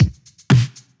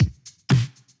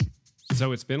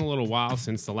So it's been a little while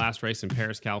since the last race in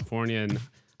Perris, California, and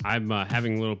I'm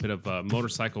having a little bit of a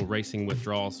motorcycle racing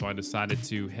withdrawal, so I decided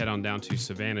to head on down to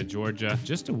Savannah, Georgia,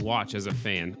 just to watch as a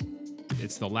fan.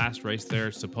 It's the last race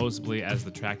there, supposedly, as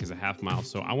the track is a half mile,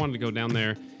 so I wanted to go down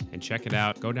there and check it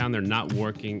out, go down there not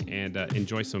working, and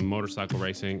enjoy some motorcycle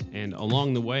racing. And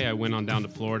along the way, I went on down to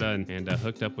Florida and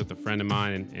hooked up with a friend of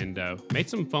mine and made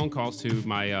some phone calls to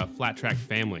my flat track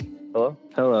family. Hello?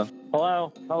 Hello.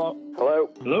 Hello? Hello? Hello?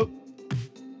 Hello?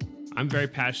 I'm very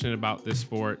passionate about this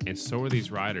sport, and so are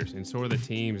these riders, and so are the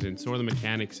teams, and so are the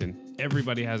mechanics, and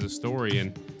everybody has a story.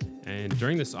 And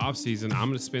during this off season, I'm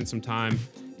going to spend some time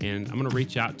and I'm going to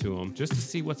reach out to them just to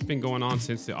see what's been going on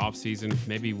since the off season,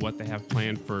 maybe what they have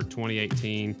planned for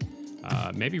 2018,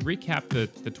 maybe recap the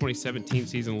 2017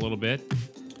 season a little bit.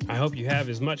 I hope you have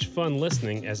as much fun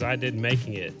listening as I did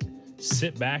making it.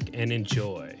 Sit back and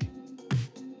enjoy.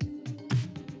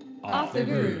 Off the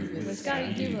Groove with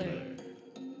Scotty Dubler.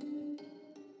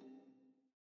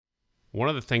 One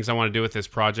of the things I want to do with this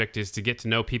project is to get to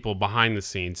know people behind the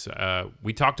scenes.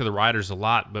 We talk to the riders a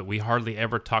lot, but we hardly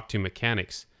ever talk to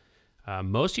mechanics.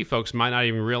 Most of you folks might not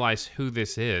even realize who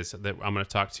this is that I'm going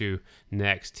to talk to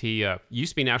next. He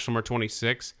used to be National number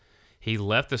 26. He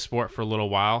left the sport for a little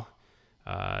while,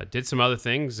 did some other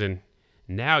things, and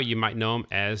now you might know him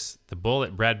as the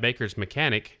Bullet Brad Baker's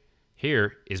mechanic.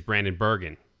 Here is Brandan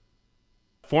Bergen.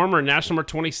 Former National number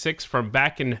 26 from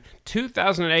back in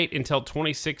 2008 until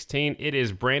 2016, it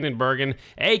is Brandan Bergen,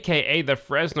 a.k.a. the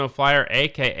Fresno Flyer,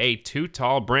 a.k.a. Too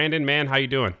Tall. Brandan, man, how you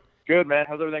doing? Good, man.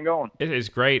 How's everything going? It is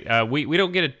great. We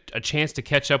don't get a chance to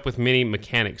catch up with many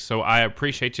mechanics, so I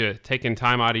appreciate you taking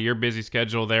time out of your busy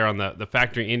schedule there on the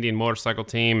Factory Indian motorcycle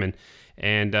team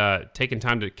and taking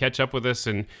time to catch up with us.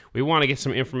 And we want to get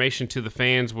some information to the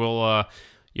fans.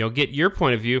 We'll get your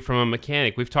point of view from a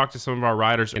mechanic. We've talked to some of our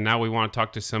riders, and now we want to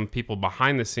talk to some people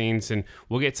behind the scenes, and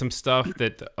we'll get some stuff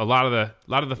that a lot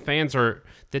of the fans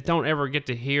that don't ever get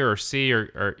to hear or see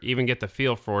or even get the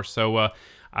feel for. So, a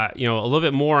little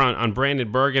bit more on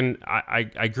Brandan Bergen.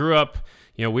 I grew up.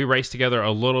 We raced together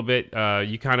a little bit.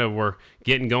 You kind of were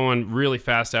getting going really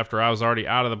fast after I was already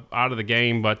out of the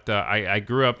game, but I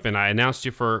grew up and I announced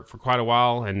you for quite a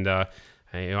while, and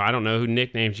I don't know who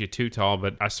nicknames you Too Tall,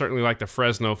 but I certainly like the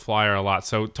Fresno Flyer a lot.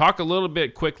 So talk a little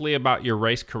bit quickly about your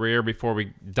race career before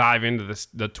we dive into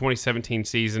the 2017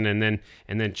 season and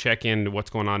then check in what's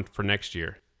going on for next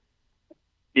year.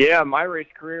 Yeah, my race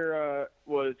career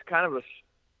was kind of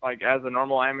like as a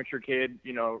normal amateur kid,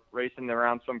 racing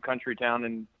around some country town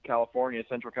in California,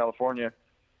 Central California.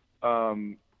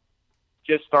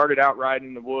 Just started out riding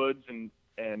in the woods and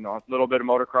a little bit of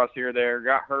motocross here or there.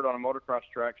 Got hurt on a motocross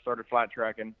track, started flat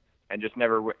tracking, and just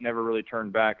never really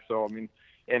turned back. So,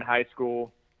 in high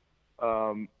school,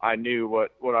 I knew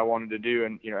what I wanted to do,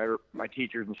 and my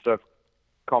teachers and stuff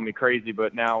call me crazy.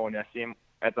 But now when I see them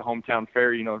at the hometown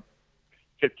fair,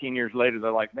 15 years later,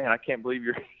 they're like, "Man, I can't believe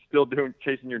you're still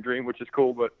chasing your dream," which is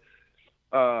cool. But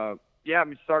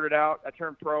started out. I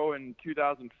turned pro in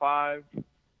 2005,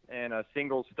 and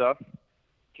singles stuff.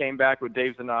 Came back with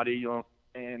Dave Zanotti,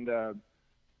 and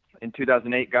in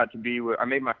 2008 I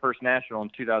made my first national in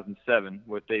 2007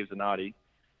 with Dave Zanotti.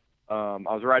 I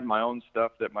was riding my own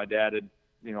stuff that my dad had,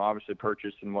 obviously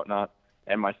purchased and whatnot,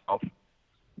 and myself.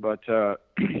 But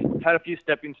had a few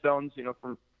stepping stones,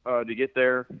 from to get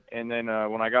there. And then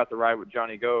when I got the ride with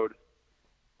Johnny Gode,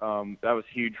 that was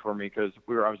huge for me because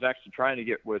I was actually trying to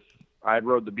get I had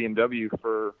rode the BMW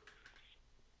for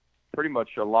pretty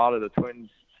much a lot of the Twins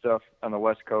stuff on the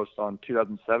West Coast on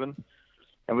 2007,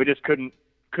 and we just couldn't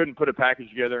put a package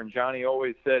together. And Johnny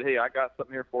always said, "Hey, I got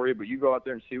something here for you, but you go out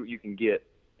there and see what you can get."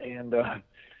 And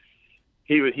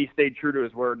he stayed true to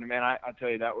his word. And man, I tell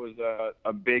you, that was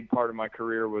a big part of my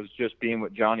career was just being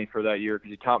with Johnny for that year,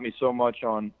 because he taught me so much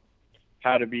on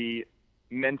how to be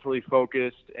mentally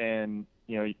focused. And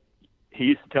he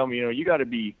used to tell me, you got to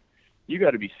be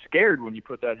scared when you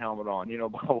put that helmet on,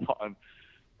 blah, blah.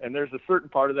 And there's a certain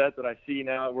part of that I see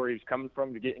now where he's coming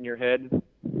from to get in your head.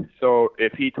 So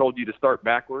if he told you to start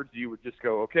backwards, you would just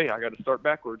go, "Okay, I got to start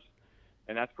backwards."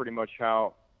 And that's pretty much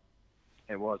how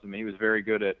it was. He was very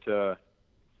good at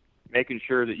making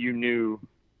sure that you knew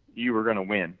you were going to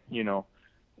win,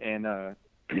 and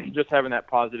just having that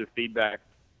positive feedback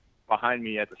behind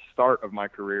me at the start of my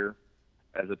career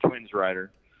as a Twins rider,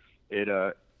 it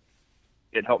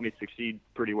helped me succeed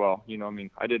pretty well.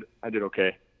 I did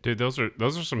okay. Dude, those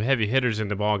are some heavy hitters in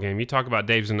the ball game. You talk about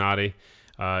Dave Zanotti.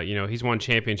 He's won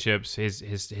championships.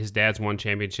 His dad's won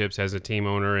championships as a team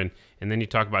owner, and then you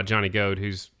talk about Johnny Gode,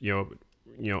 who's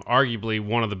arguably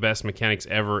one of the best mechanics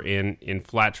ever in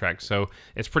flat track. So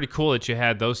it's pretty cool that you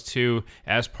had those two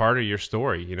as part of your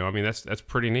story. That's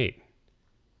pretty neat.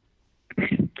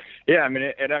 Yeah, I mean,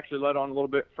 it actually led on a little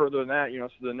bit further than that.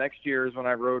 So the next year is when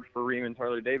I rode for Riemann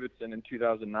Harley Davidson in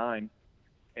 2009,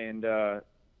 and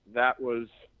that was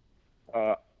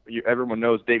everyone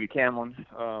knows Davey Camlin.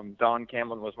 Don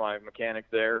Camlin was my mechanic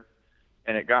there,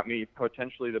 and it got me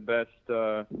potentially the best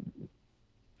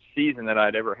season that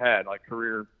I'd ever had, like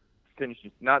career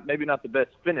finishes. Maybe not the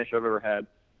best finish I've ever had,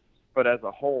 but as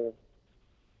a whole,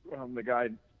 the guy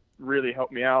really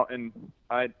helped me out, and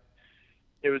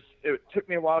it took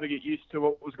me a while to get used to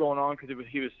what was going on because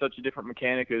he was such a different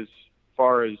mechanic as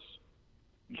far as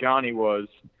Johnny was.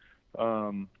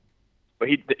 But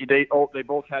they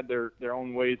both had their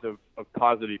own ways of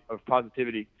positivity,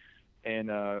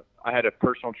 and I had a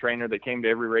personal trainer that came to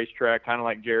every racetrack, kind of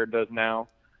like Jared does now,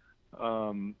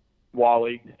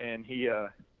 Wally, and he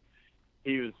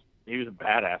was a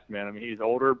badass, man. I mean, he's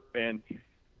older, and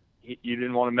you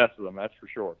didn't want to mess with him, that's for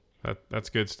sure. That's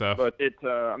good stuff. But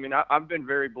I've been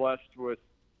very blessed with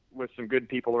some good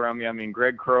people around me. I mean,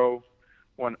 Greg Crow,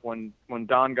 when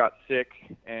Don got sick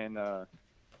and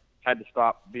had to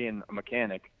stop being a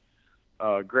mechanic,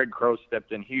 Greg Crow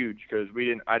stepped in huge because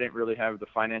I didn't really have the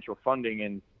financial funding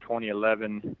in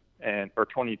 2011 or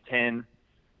 2010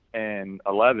 and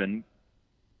 11,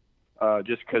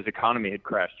 just because the economy had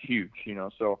crashed huge,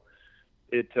 So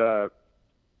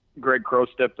Greg Crow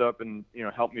stepped up and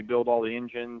helped me build all the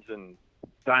engines and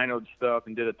dynoed stuff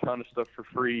and did a ton of stuff for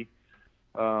free.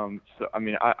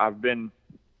 I've been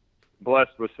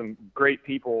blessed with some great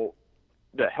people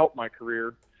that helped my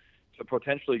career to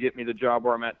potentially get me the job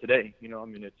where I'm at today.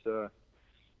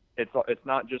 It's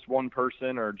not just one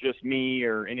person or just me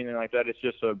or anything like that. It's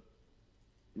just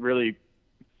really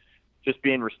just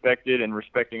being respected and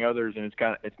respecting others, and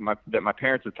that my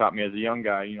parents have taught me as a young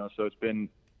guy. So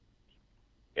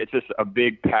it's just a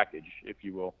big package, if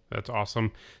you will. That's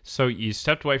awesome. So you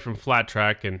stepped away from flat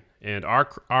track, and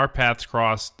our paths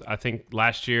crossed, I think,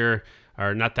 last year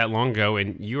or not that long ago,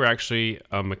 and you were actually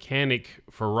a mechanic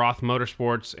for Roth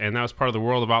Motorsports, and that was part of the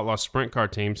World of Outlaws sprint car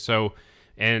team. So,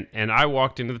 and I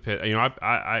walked into the pit.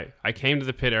 I came to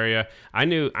the pit area. I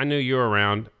knew you were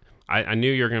around. I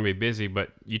knew you were going to be busy,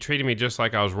 but you treated me just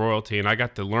like I was royalty, and I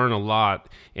got to learn a lot,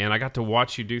 and I got to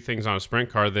watch you do things on a sprint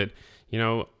car that,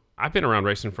 I've been around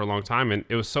racing for a long time, and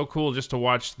it was so cool just to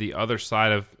watch the other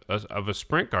side of a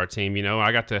sprint car team.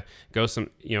 I got to go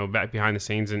back behind the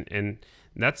scenes, and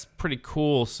that's pretty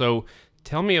cool. So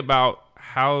tell me about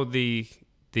how the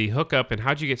hookup and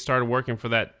how'd you get started working for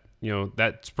that,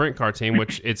 that sprint car team,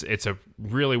 which it's a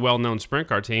really well-known sprint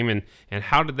car team, and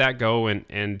how did that go?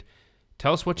 And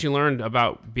tell us what you learned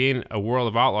about being a World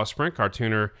of Outlaws sprint car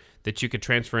tuner that you could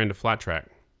transfer into flat track.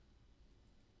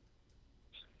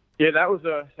 Yeah, that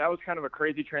was kind of a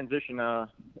crazy transition.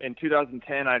 In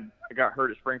 2010, I got hurt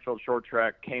at Springfield Short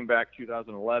Track, came back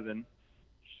 2011,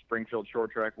 Springfield Short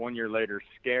Track. 1 year later,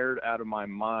 scared out of my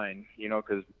mind,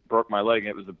 because broke my leg.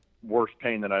 It was the worst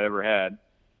pain that I ever had.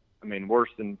 I mean,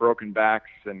 worse than broken backs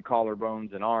and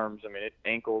collarbones and arms.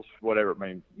 Ankles, whatever.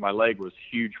 My leg was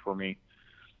huge for me,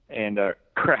 and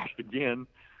crashed again,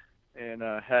 and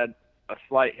had a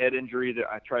slight head injury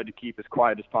that I tried to keep as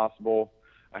quiet as possible.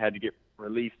 I had to get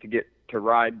released to get to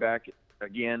ride back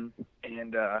again,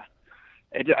 and I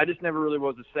just never really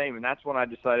was the same. And that's when I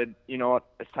decided,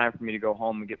 it's time for me to go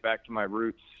home and get back to my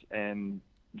roots and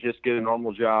just get a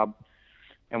normal job.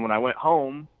 And when I went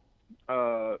home,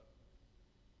 I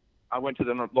went to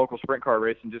the local sprint car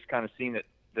race and just kind of seen that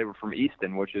they were from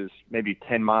Easton, which is maybe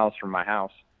 10 miles from my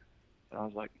house. And I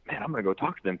was like, man, I'm going to go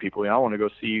talk to them people. I want to go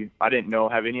see. I didn't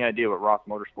have any idea what Roth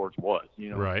Motorsports was.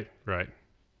 Right.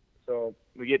 So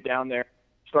we get down there,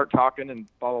 start talking and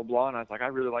blah, blah, blah. And I was like,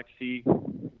 I'd really like to see,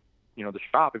 the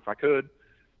shop if I could.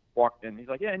 Walked in. He's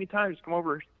like, yeah, anytime, just come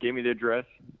over. Gave me the address.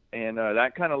 And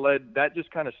that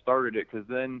just kind of started it. Because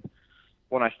then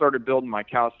when I started building my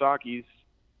Kawasaki's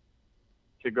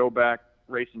to go back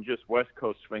racing just West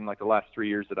Coast swing, like the last 3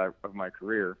 years of my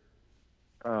career,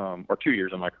 or 2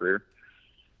 years of my career,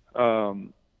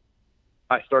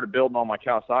 I started building all my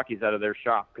Kawasaki's out of their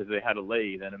shop because they had a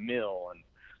lathe and a mill and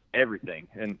everything,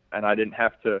 and I didn't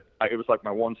have to. It was like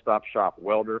my one-stop shop.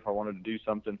 Welder, if I wanted to do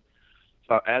something.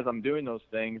 So as I'm doing those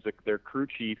things, their crew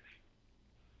chief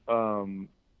the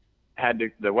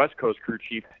West Coast crew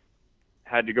chief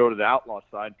had to go to the Outlaw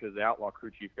side because the Outlaw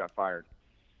crew chief got fired.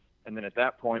 And then at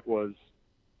that point was,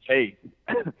 hey,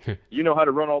 you know how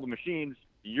to run all the machines.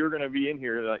 You're going to be in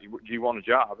here. Do you want a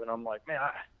job? And I'm like, man,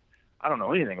 I don't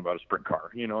know anything about a sprint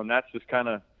car, and that's just kind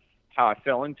of how I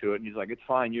fell into it. And he's like, it's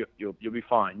fine. You'll be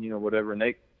fine, whatever.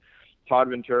 And Todd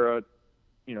Ventura,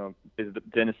 is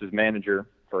Dennis's manager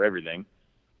for everything.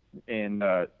 And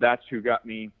that's who got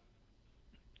me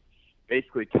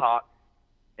basically taught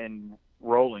and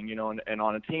rolling, and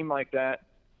on a team like that,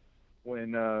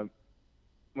 when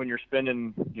you're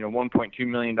spending, $1.2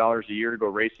 million a year to go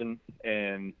racing,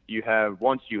 and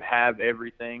once you have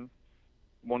everything,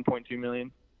 $1.2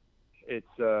 million,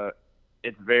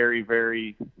 it's very,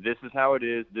 very, this is how it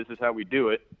is, this is how we do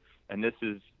it, and this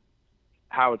is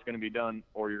how it's going to be done,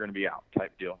 or you're going to be out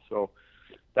type deal. So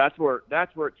that's where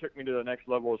it took me to the next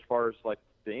level as far as like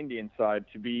the Indian side,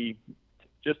 to be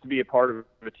a part of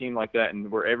a team like that,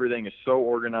 and where everything is so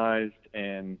organized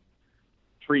and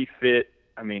pre-fit.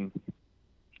 I mean,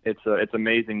 it's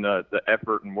amazing the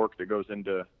effort and work that goes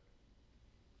into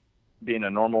being a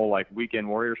normal like weekend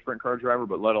warrior sprint car driver,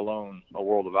 but let alone a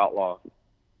World of Outlaw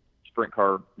sprint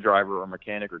car driver or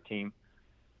mechanic or team,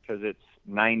 because it's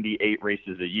 98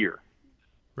 races a year.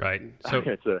 Right. So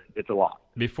it's a lot.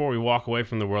 Before we walk away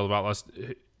from the World of Outlaws,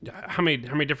 how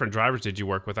many different drivers did you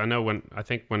work with? I know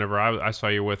whenever I saw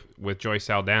you with Joey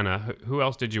Saldana, who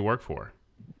else did you work for?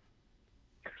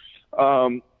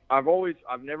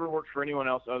 I've never worked for anyone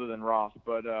else other than Ross,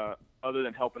 but other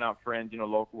than helping out friends,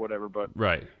 local, whatever. But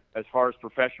right. As far as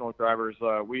professional drivers,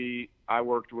 I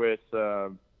worked with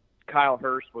Kyle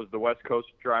Hurst was the West Coast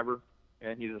driver,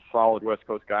 and he's a solid West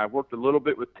Coast guy. I've worked a little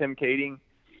bit with Tim Kading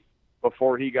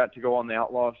before he got to go on the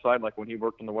Outlaw side, like when he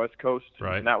worked on the West Coast.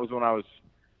 Right. And that was when I was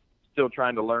still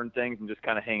trying to learn things and just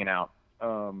kind of hanging out.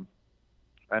 And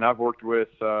I've worked with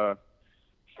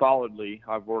solidly.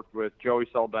 I've worked with Joey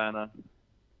Saldana,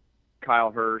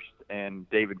 Kyle Hurst, and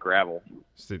David Gravel.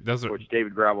 So which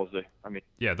David Gravel's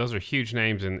those are huge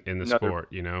names in the sport,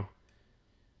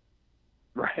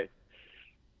 Right.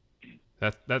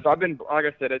 That. So I've been, like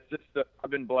I said, it's just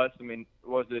I've been blessed. I mean,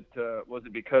 was it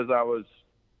because I was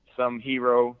some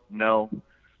hero? No,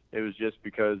 it was just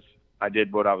because I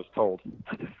did what I was told.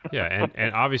 Yeah,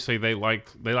 and obviously they like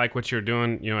what you're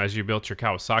doing, as you built your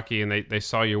Kawasaki, and they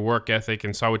saw your work ethic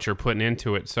and saw what you're putting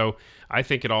into it. So I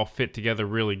think it all fit together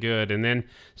really good. And then,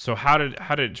 so how did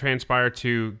it transpire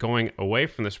to going away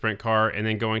from the sprint car and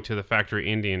then going to the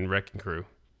factory Indian wrecking crew?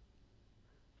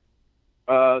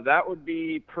 That would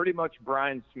be pretty much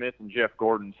Brian Smith and Jeff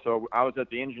Gordon. So I was at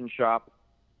the engine shop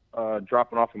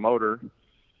dropping off a motor,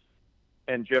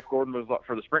 and Jeff Gordon was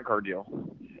for the sprint car deal.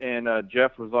 And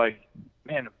Jeff was like,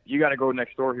 man, you got to go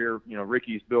next door here.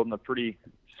 Ricky's building a pretty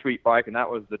sweet bike, and that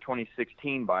was the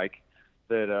 2016 bike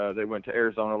that they went to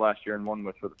Arizona last year and won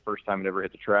with for the first time it ever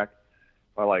hit the track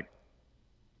by like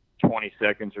 20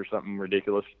 seconds or something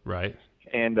ridiculous. Right.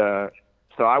 And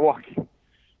so I walk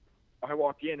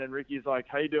in, and Ricky's like,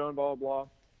 how you doing, blah, blah,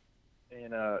 blah.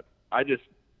 And I just,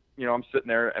 I'm sitting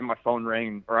there, and my phone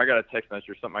rang, or I got a text message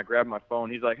or something. I grabbed my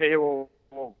phone. He's like, hey, whoa,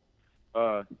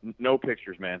 no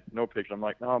pictures, man. No pictures. I'm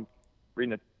like, no, I'm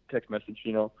reading a text message,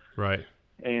 Right.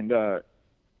 And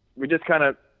we just kind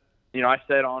of, I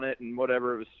sat on it and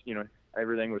whatever. It was,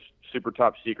 everything was super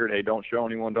top secret. Hey, don't show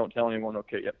anyone. Don't tell anyone.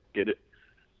 Okay, yep, get it.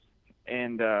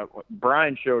 And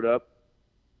Brian showed up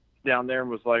down there and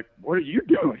was like, what are you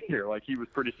doing here? Like, he was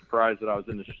pretty surprised that I was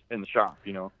in the shop,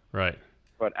 Right.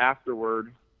 But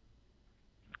afterward,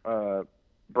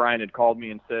 Brian had called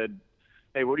me and said,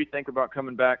 hey, what do you think about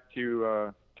coming back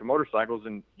to motorcycles?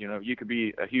 And, you could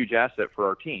be a huge asset for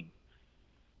our team.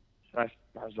 And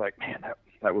I was like, man,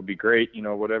 that would be great,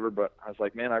 whatever. But I was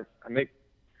like, man, I make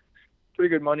pretty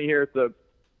good money here at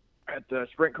the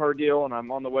sprint car deal, and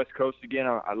I'm on the West Coast again.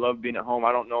 I love being at home.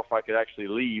 I don't know if I could actually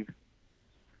leave.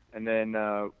 And then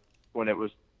when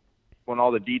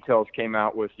all the details came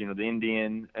out with, the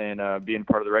Indian and being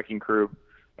part of the wrecking crew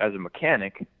as a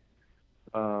mechanic,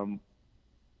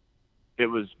 it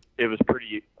was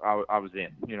pretty. I was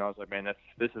in. I was like, man,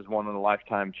 this is one in a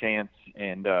lifetime chance,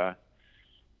 and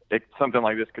something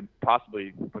like this could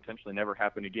potentially never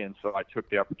happen again. So I took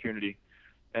the opportunity,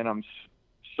 and I'm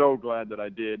so glad that I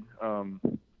did.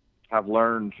 I've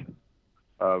learned,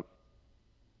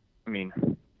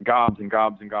 gobs and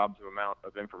gobs and gobs of amount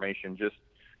of information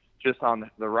just on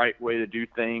the right way to do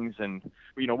things. And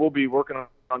we'll be working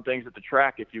on things at the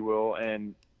track, if you will,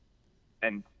 and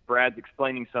Brad's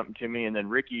explaining something to me, and then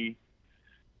Ricky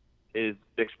is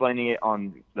explaining it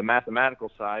on the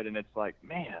mathematical side, and it's like,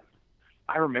 man,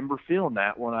 I remember feeling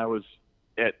that when I was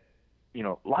at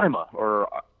Lima, or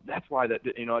that's why that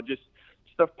just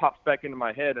stuff pops back into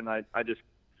my head, and I just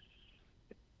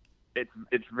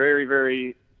it's very,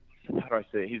 very, how do I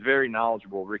say it? He's very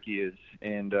knowledgeable, Ricky is,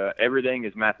 and everything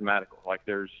is mathematical. Like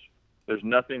there's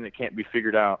nothing that can't be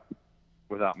figured out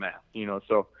without math,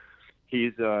 So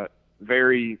he's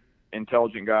very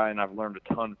intelligent guy, and I've learned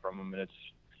a ton from him, and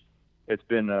it's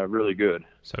been really good.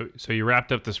 So you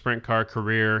wrapped up the sprint car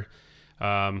career.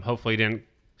 Hopefully, you didn't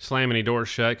slam any doors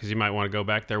shut because you might want to go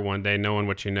back there one day, knowing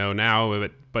what you know now.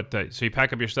 But so you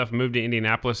pack up your stuff and move to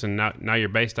Indianapolis, and now you're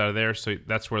based out of there. So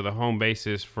that's where the home base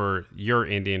is for your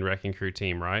Indian Wrecking Crew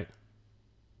team, right?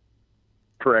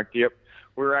 Correct. Yep.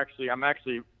 I'm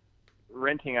actually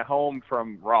renting a home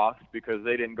from Ross because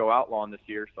they didn't go outlawing this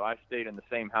year, so I stayed in the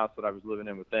same house that I was living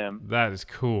in with them. That is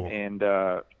cool. And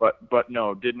but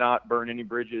no, did not burn any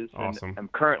bridges. Awesome. And I'm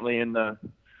currently in the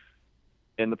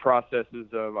processes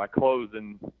of, I close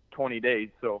in 20 days,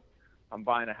 so I'm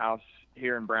buying a house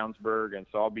here in Brownsburg, and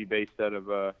so I'll be based out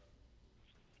of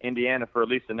Indiana for at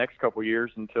least the next couple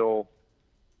years until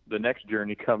the next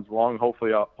journey comes along.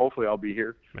 Hopefully I'll be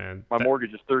here. Man, my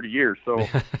mortgage is 30 years, so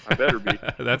I better be.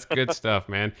 That's good stuff,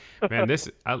 man.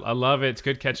 I love it. It's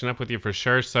good catching up with you for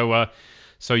sure. So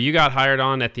you got hired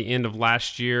on at the end of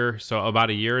last year, so about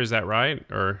a year, is that right?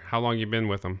 Or how long you been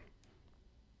with them?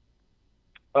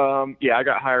 Yeah, I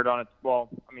got hired on it. Well,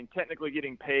 I mean, technically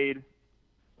getting paid,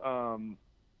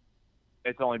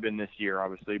 it's only been this year,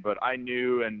 obviously, but I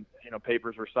knew, and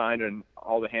papers were signed and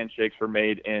all the handshakes were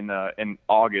made in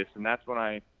August, and that's when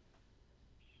I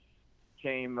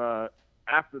came.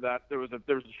 After that, there was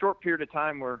a short period of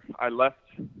time where I left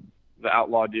the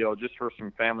Outlaw deal just for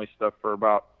some family stuff for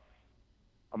about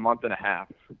a month and a half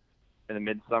in the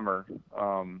midsummer.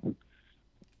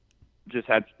 Just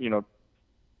had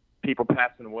people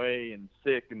passing away and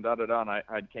sick and and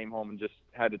I came home and just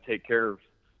had to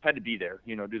had to be there,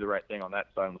 do the right thing on that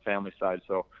side, on the family side.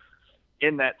 So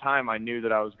in that time, I knew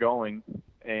that I was going,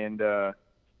 and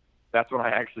that's when I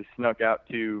actually snuck out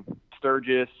to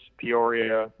Sturgis,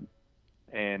 Peoria,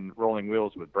 and Rolling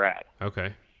Wheels with Brad.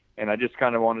 Okay. And I just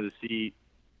kind of wanted to see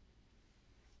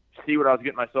what I was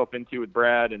getting myself into with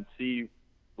Brad, and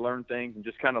learn things, and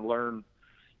just kind of learn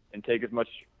and take as much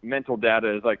mental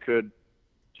data as I could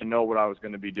to know what I was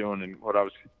going to be doing, and what I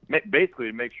was basically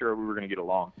to make sure we were going to get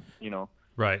along,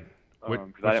 Right.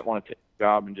 Because I didn't want to take a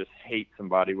job and just hate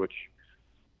somebody, which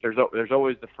there's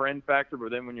always the friend factor,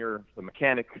 but then when you're the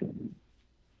mechanic,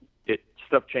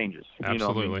 stuff changes.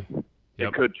 Absolutely.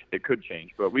 Yep. It could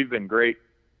change, but we've been great.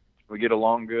 We get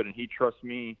along good, and he trusts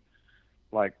me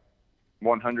like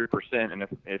 100%. And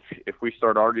if we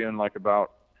start arguing like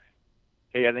about,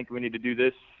 hey, I think we need to do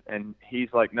this, and he's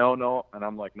like, no, and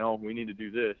I'm like, no, we need to do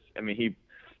this. I mean, he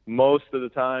most of the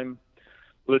time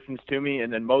listens to me,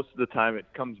 and then most of the time it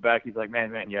comes back, he's like,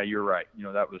 man, yeah, you're right.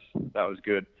 That was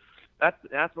good.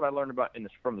 That's what I learned about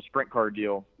from the sprint car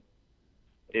deal,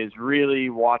 is really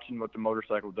watching what the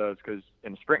motorcycle does, because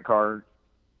in a sprint car,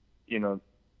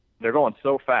 they're going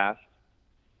so fast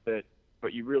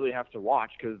but you really have to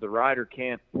watch, because the rider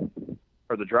can't,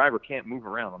 or the driver can't move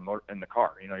around in the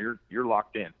car. You're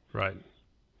locked in. Right.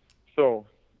 So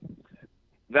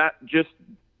that, just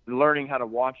learning how to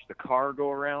watch the car go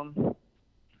around.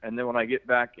 And then when I get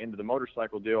back into the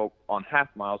motorcycle deal on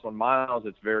half miles, on miles,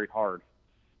 it's very hard,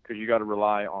 because you got to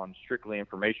rely on strictly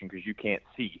information, because you can't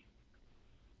see.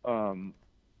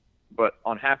 But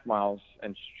on half miles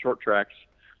and short tracks,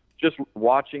 just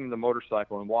watching the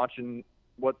motorcycle and watching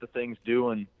what the thing's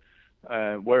doing,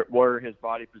 where his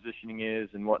body positioning is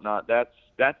and whatnot,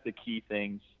 that's the key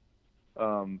things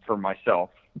for myself.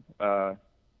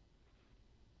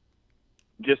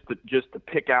 Just to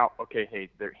pick out, okay, hey,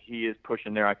 there he is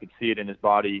pushing there. I could see it in his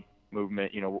body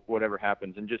movement, whatever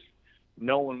happens, and just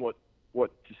knowing what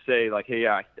to say, like, hey,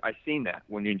 yeah, I seen that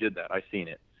when you did that. I seen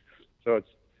it. So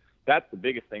that's the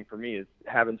biggest thing for me, is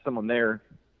having someone there.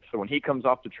 So when he comes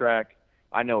off the track,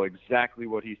 I know exactly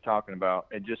what he's talking about.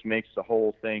 It just makes the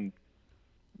whole thing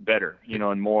better,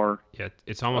 and more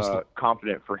it's almost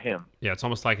confident for him. Yeah, it's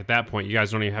almost like at that point, you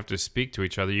guys don't even have to speak to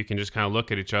each other. You can just kind of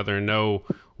look at each other and know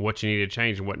what you need to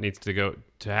change and what needs to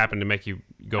happen to make you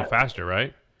go faster,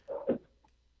 right?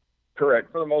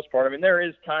 Correct, for the most part. I mean, there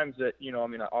is times that,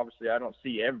 obviously I don't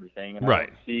see everything, and right. I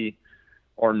don't see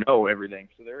or know everything.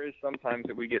 So there is sometimes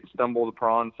that we get stumbled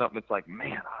upon something that's like,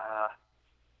 man,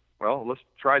 well, let's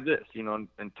try this,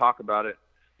 and talk about it.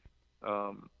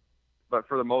 But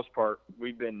for the most part,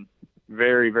 we've been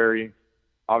very, very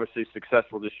obviously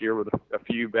successful this year, with a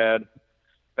few bad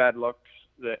lucks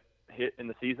that hit in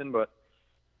the season. But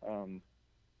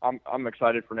I'm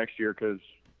excited for next year, because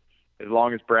as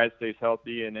long as Brad stays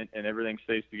healthy and everything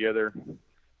stays together,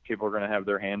 people are going to have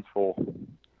their hands full.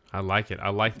 I like it. I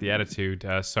like the attitude.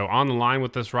 So on the line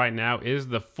with us right now is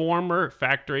the former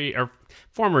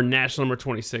national number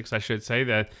 26, I should say,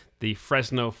 the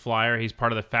Fresno Flyer. He's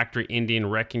part of the factory Indian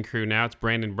Wrecking Crew now. It's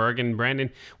Brandan Bergen. Brandon,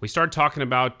 we started talking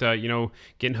about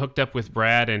getting hooked up with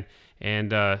Brad,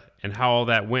 and how all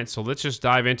that went. So let's just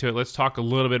dive into it. Let's talk a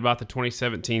little bit about the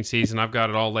 2017 season. I've got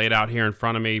it all laid out here in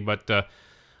front of me, but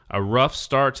a rough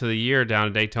start to the year down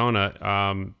at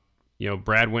Daytona.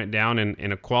 Brad went down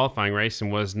in a qualifying race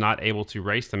and was not able to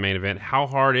race the main event. How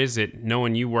hard is it,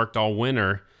 knowing you worked all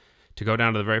winter, to go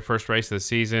down to the very first race of the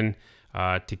season,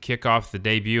 to kick off the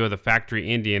debut of the Factory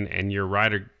Indian, and your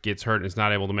rider gets hurt and is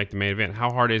not able to make the main event? How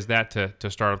hard is that to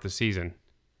start off the season?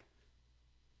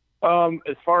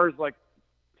 As far as like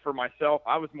for myself,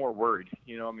 I was more worried.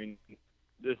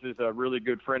 This is a really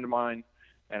good friend of mine,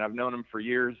 and I've known him for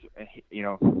years. And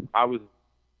I was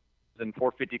in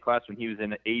 450 class when he was in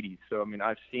the 80s. So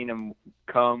I've seen him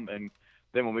come, and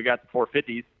then when we got to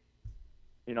 450s,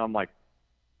 I'm like,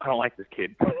 I don't like this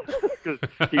kid because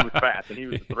he was fast and he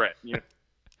was a threat.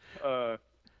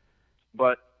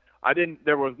 But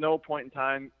there was no point in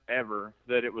time ever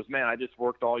that it was, man, I just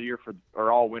worked all year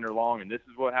or all winter long, and this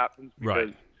is what happens,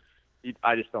 because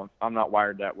right. I'm not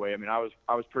wired that way.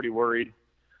 I was pretty worried.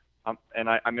 And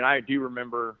I do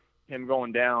remember him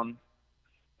going down,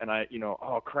 and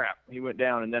oh crap, he went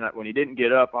down. And then when he didn't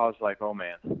get up, I was like, oh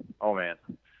man.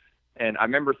 And I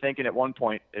remember thinking at one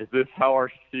point, is this how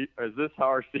our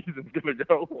season's going to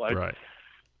go? Right.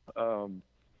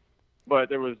 But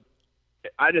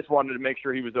I just wanted to make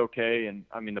sure he was okay. And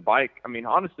the bike,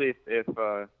 honestly, if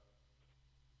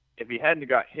he hadn't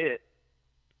got hit,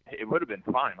 it would have been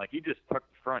fine. Like, he just took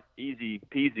the front easy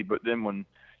peasy. But then when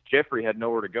Jeffrey had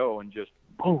nowhere to go and just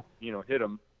boom, hit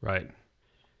him. Right.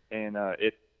 And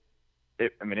it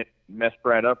messed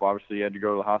Brad up. Obviously, he had to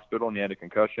go to the hospital, and he had a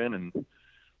concussion, and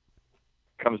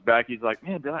comes back. He's like,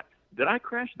 man, did I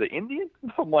crash the Indian?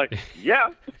 I'm like, yeah.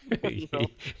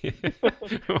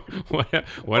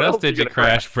 What else did you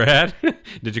crash, Brad?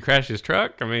 Did you crash his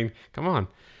truck? Come on.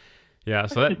 Yeah,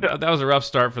 so that was a rough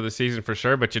start for the season for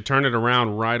sure, but you turn it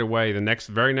around right away. The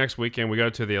very next weekend, we go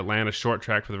to the Atlanta short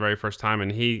track for the very first time,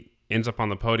 and he ends up on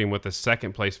the podium with a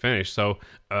second place finish. So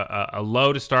a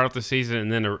low to start off the season,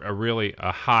 and then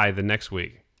a high the next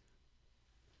week.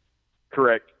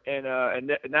 Correct. And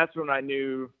that's when I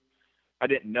knew, I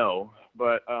didn't know,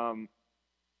 but obviously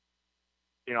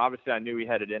I knew he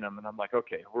had it in him, and I'm like,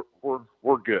 okay,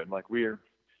 we're good. Like,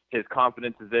 his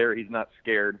confidence is there. He's not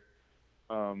scared.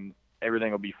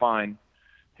 Everything will be fine.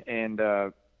 And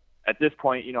at this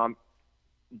point,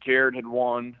 Jared had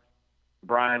won,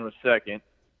 Brian was second,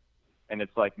 and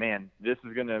it's like, man, this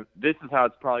is how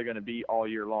it's probably gonna be all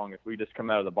year long if we just come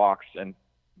out of the box and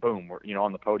boom, we're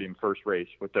on the podium first race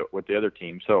with the other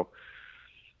team. So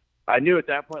I knew at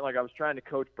that point, like, I was trying to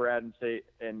coach Brad and say,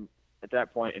 and at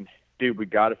that point, and dude, we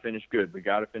got to finish good. We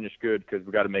got to finish good because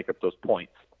we got to make up those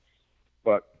points.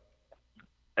 But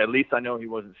at least I know he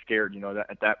wasn't scared. That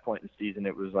at that point in the season,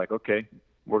 it was like, okay,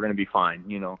 we're going to be fine.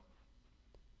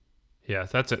 Yeah,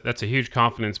 that's a huge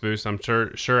confidence boost. I'm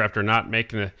sure after not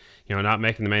making the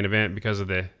main event because of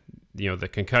the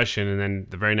concussion, and then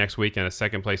the very next weekend a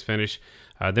second place finish.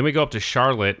 Then we go up to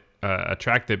Charlotte, a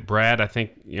track that Brad, I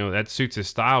think, that suits his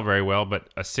style very well, but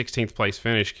a 16th place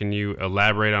finish. Can you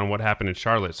elaborate on what happened in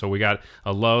Charlotte? So we got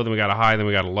a low, then we got a high, then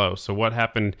we got a low. So what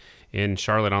happened in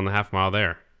Charlotte on the half mile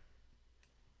there?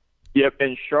 Yep,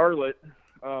 in Charlotte,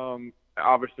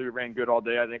 obviously we ran good all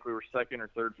day. I think we were second or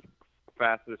third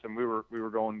fastest, and we were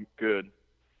going good.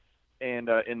 And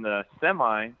in the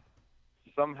semi,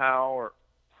 somehow or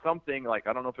something, like,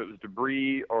 I don't know if it was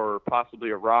debris or possibly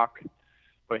a rock,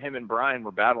 but him and Brian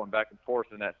were battling back and forth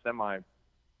in that semi.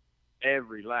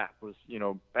 Every lap was,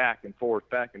 back and forth.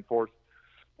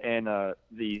 And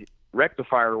the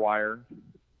rectifier wire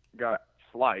got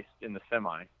sliced in the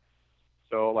semi.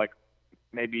 So, like,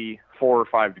 maybe 4 or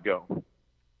 5 to go.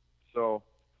 So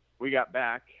we got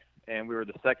back, and we were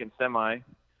the second semi,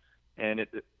 and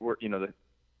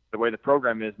the way the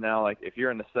program is now, like, if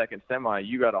you're in the second semi,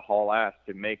 you got to haul ass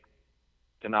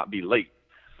to not be late.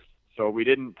 So we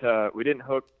didn't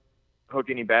hook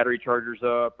any battery chargers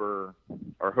up or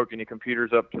hook any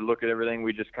computers up to look at everything.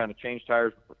 We just kind of changed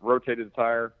tires, rotated the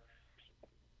tire,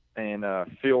 and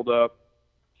filled up,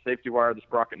 safety wire the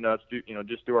sprocket nuts,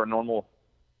 just do our normal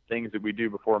things that we do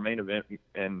before a main event,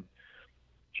 and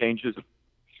changes.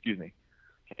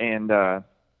 And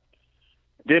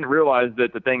didn't realize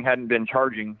that the thing hadn't been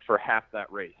charging for half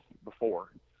that race before.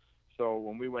 So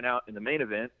when we went out in the main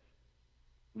event,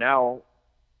 now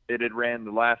it had ran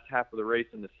the last half of the race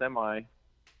in the semi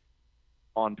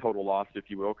on total loss, if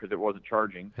you will, because it wasn't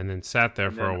charging. And then sat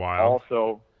there for a while.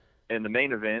 Also in the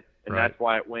main event, and right. That's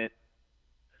why it went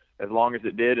as long as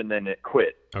it did, and then it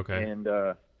quit. Okay. And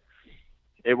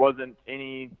it wasn't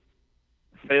any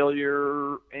failure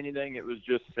or anything. It was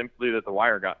just simply that the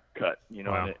wire got cut,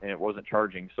 wow. and it wasn't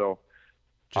charging. So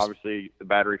obviously the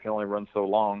battery can only run so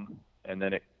long, and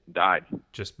then it died.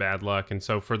 Just bad luck. And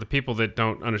so for the people that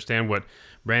don't understand what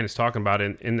Brandon's talking about,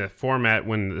 in the format,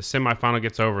 when the semifinal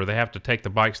gets over, they have to take the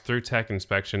bikes through tech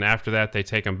inspection. After that, they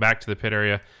take them back to the pit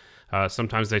area.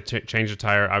 Sometimes they change the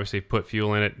tire, obviously put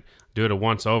fuel in it, do it a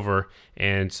once over.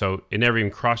 And so it never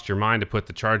even crossed your mind to put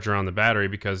the charger on the battery,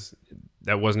 because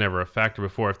that wasn't ever a factor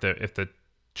before. If the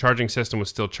charging system was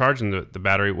still charging the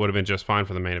battery, it would have been just fine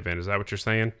for the main event. Is that what you're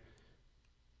saying?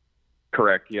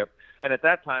 Correct, yep. And at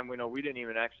that time, we didn't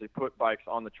even actually put bikes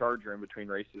on the charger in between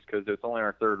races, because it's only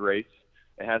our third race.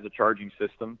 It has a charging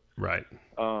system, right?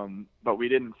 But we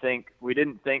didn't think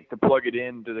to plug it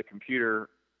into the computer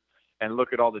and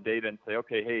look at all the data and say,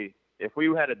 okay, hey, if we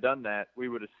had done that, we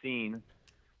would have seen,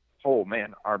 oh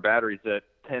man, our battery's at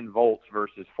 10 volts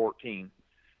versus 14,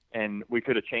 and we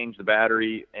could have changed the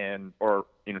battery or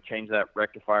changed that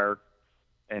rectifier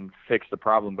and fixed the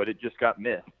problem, but it just got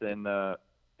missed.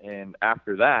 And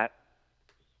after that,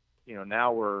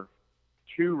 now we're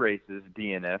 2 races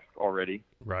DNF already.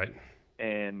 Right.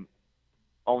 And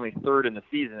only third in the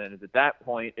season. And at that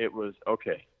point, it was,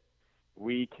 okay,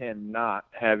 we cannot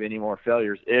have any more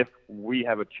failures if we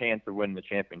have a chance of winning the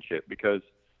championship, because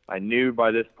I knew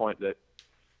by this point that,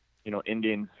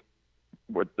 Indians,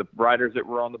 with the riders that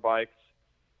were on the bikes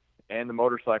and the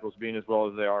motorcycles being as well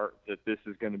as they are, that this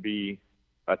is going to be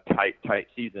a tight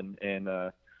season. And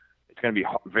it's going to be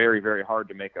very, very hard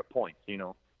to make up points,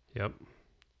 Yep.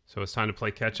 So it's time to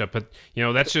play catch up. But,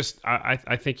 that's just,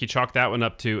 I think you chalk that one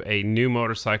up to a new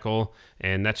motorcycle,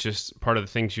 and that's just part of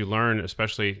the things you learn,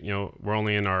 especially, we're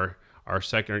only in our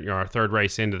second, our third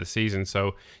race into the season.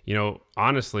 So,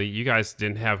 honestly, you guys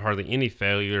didn't have hardly any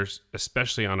failures,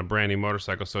 especially on a brand new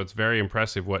motorcycle. So it's very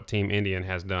impressive what Team Indian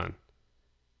has done.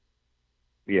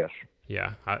 Yes.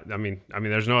 Yeah, I mean,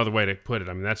 there's no other way to put it.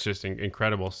 I mean, that's just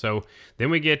incredible. So then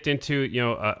we get into,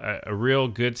 a real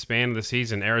good span of the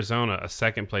season. Arizona, a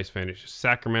second place finish.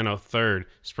 Sacramento, third.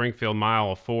 Springfield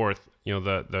Mile, fourth.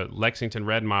 The Lexington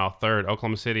Red Mile, third.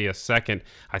 Oklahoma City, a second.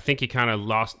 I think he kind of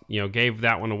lost, gave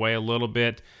that one away a little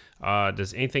bit.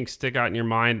 Does anything stick out in your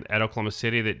mind at Oklahoma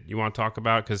City that you want to talk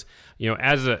about? Because,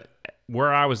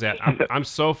 where I was at, I'm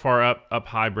so far up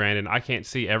high, Brandon. I can't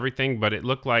see everything, but it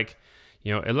looked like,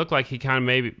 he kind of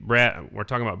maybe, Brad, we're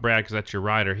talking about Brad because that's your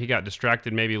rider. He got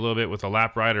distracted maybe a little bit with a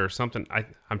lap rider or something.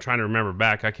 I'm trying to remember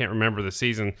back. I can't remember the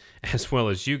season as well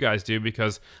as you guys do,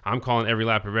 because I'm calling every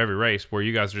lap of every race, where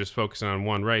you guys are just focusing on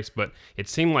one race. But it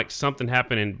seemed like something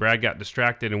happened and Brad got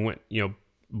distracted and went,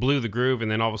 blew the groove, and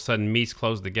then all of a sudden Meese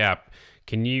closed the gap.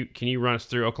 Can you run us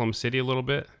through Oklahoma City a little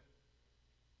bit?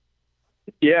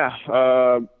 Yeah.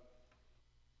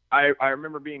 I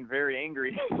remember being very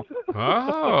angry.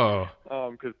 Oh.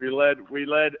 Because we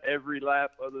led every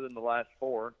lap other than the last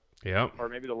 4. Yep. Or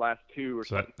maybe the last 2 or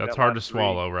so something. that's hard to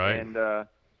swallow, right? And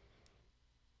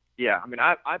yeah, I mean,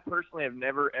 I personally have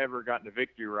never ever gotten a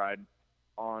victory ride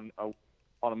on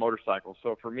a motorcycle.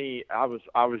 So for me, I was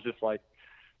just like,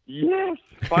 yes,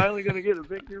 finally going to get a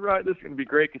victory ride. This is going to be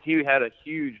great, because he had a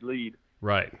huge lead.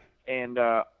 Right. And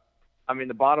I mean,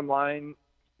 the bottom line,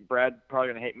 Brad's probably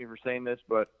going to hate me for saying this,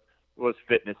 but was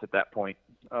fitness at that point.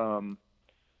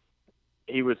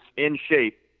 He was in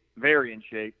shape, very in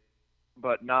shape,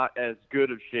 but not as good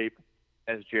of shape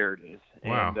as Jared is.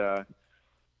 Wow.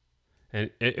 And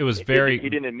it was very... He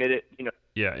didn't admit it,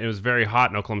 Yeah, it was very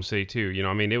hot in Oklahoma City too.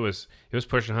 It was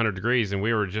pushing 100 degrees, and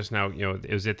we were just now,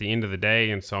 it was at the end of the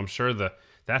day, and so I'm sure that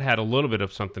had a little bit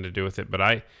of something to do with it. But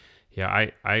I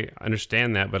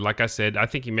understand that. But like I said, I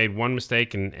think he made one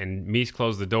mistake, and Meese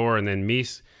closed the door, and then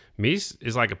Meese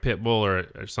is like a pit bull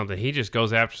or something. He just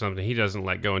goes after something. He doesn't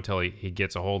let go until he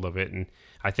gets a hold of it. And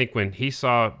I think when he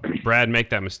saw Brad make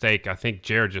that mistake, I think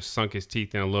Jared just sunk his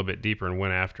teeth in a little bit deeper and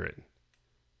went after it.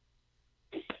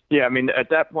 Yeah, I mean, at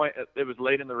that point, it was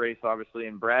late in the race, obviously,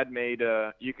 and Brad made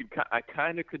I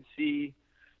kind of could see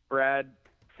Brad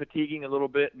fatiguing a little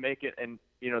bit, and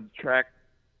the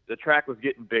track was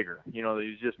getting bigger. He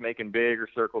was just making bigger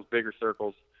circles,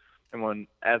 and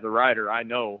as a rider, I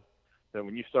know that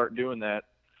when you start doing that,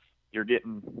 you're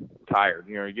getting tired.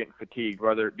 You're getting fatigued,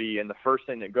 whether it be, and the first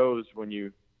thing that goes when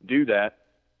you do that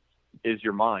is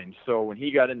your mind. So when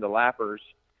he got into lappers,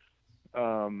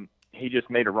 he just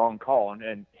made a wrong call,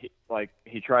 and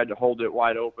he tried to hold it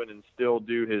wide open and still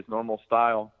do his normal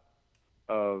style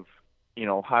of,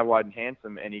 high, wide, and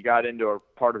handsome, and he got into a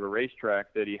part of a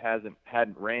racetrack that he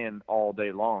hadn't ran all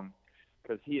day long,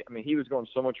 because he was going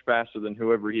so much faster than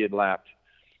whoever he had lapped.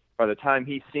 By the time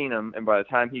he seen him and by the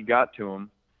time he got to him,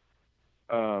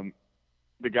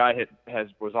 the guy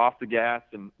was off the gas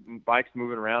and bikes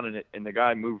moving around, and the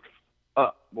guy moved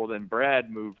up. Well, then Brad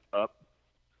moved up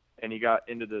and he got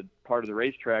into the part of the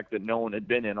racetrack that no one had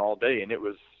been in all day, and it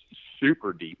was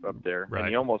super deep up there. Right. And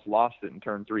he almost lost it in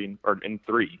turn 3 or in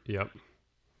 3. Yep.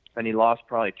 And he lost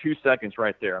probably 2 seconds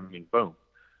right there. I mean, boom.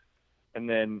 And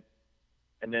then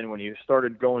when he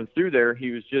started going through there,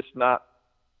 he was just not.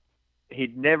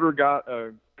 He'd never got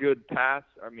a good pass.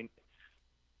 I mean,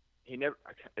 he never.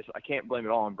 I can't blame it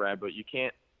all on Brad, but you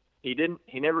can't.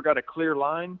 He never got a clear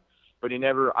line, but he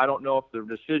never. I don't know if the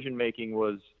decision making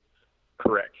was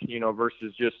correct,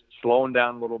 versus just slowing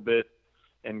down a little bit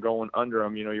and going under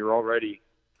them. You're already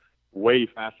way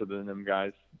faster than them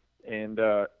guys. And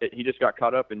he just got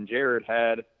caught up, and Jared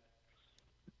had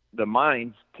the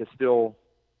mind to still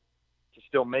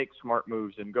make smart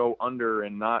moves and go under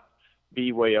and not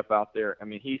be way up out there. I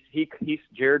mean,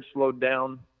 Jared slowed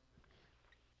down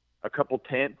a couple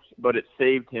tenths, but it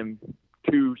saved him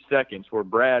 2 seconds, where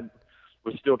Brad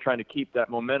was still trying to keep that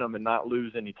momentum and not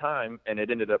lose any time, and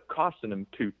it ended up costing him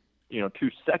 2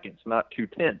 seconds, not 2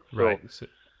 tenths. Right. So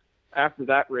after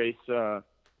that race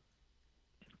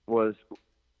was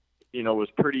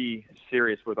pretty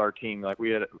serious with our team. Like, we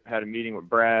had a meeting with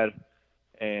Brad,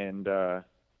 and of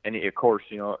course,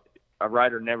 a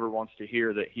rider never wants to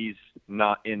hear that he's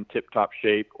not in tip-top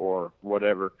shape or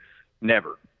whatever.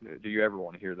 Never. Do you ever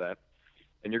want to hear that?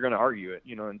 And you're going to argue it,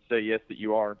 and say yes that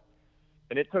you are.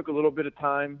 And it took a little bit of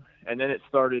time, and then it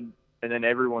started, and then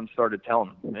everyone started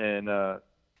telling him. And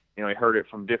he heard it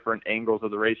from different angles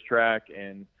of the racetrack,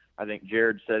 and I think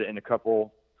Jared said it in a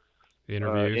couple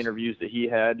interviews that he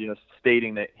had,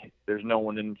 stating that there's no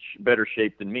one in better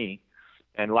shape than me.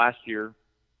 And last year,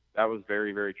 that was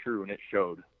very, very true, and it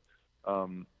showed.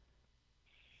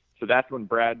 So that's when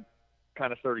Brad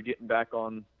kind of started getting back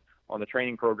on the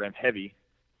training program heavy.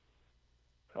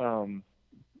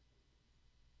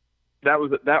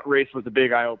 That race was a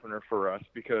big eye opener for us,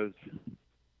 because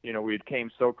we had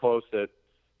came so close at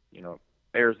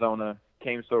Arizona,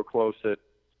 came so close at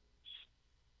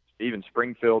even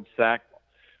Springfield, Sac.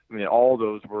 I mean, all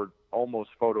those were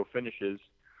almost photo finishes.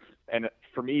 And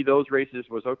for me, those races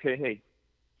was, okay, hey,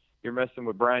 you're messing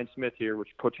with Brian Smith here, which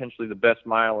is potentially the best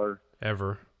miler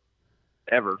ever.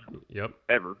 Yep.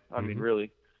 Ever. I mean, really.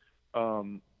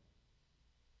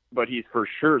 But he's for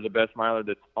sure the best miler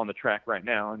that's on the track right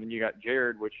now. And then you got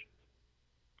Jared, which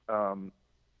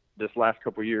this last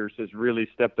couple of years has really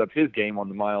stepped up his game on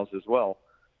the miles as well.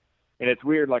 And it's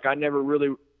weird. Like, I never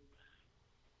really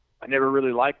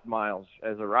liked miles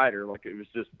as a rider. Like, it was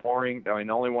just boring. I mean,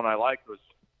 the only one I liked was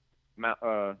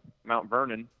Mount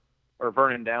Vernon, or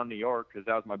Vernon down, New York, because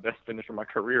that was my best finish of my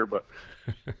career. But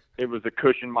it was a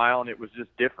cushion mile, and it was just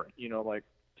different. Like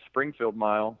Springfield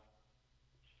mile,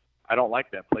 I don't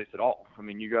like that place at all. I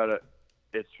mean,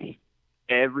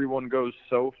 everyone goes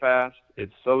so fast.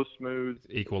 It's so smooth.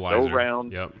 Equalizer. So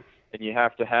round. Yep. And you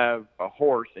have to have a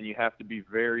horse, and you have to be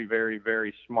very, very,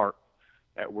 very smart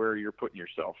at where you're putting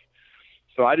yourself.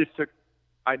 So I just kept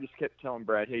telling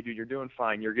Brad, hey, dude, you're doing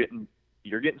fine. You're getting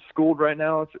schooled right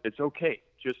now. It's okay.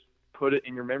 Just put it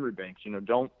in your memory banks.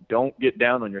 Don't get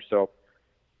down on yourself.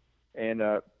 And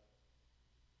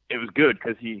it was good,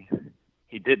 because he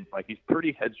didn't. Like, he's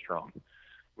pretty headstrong,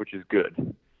 which is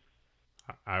good.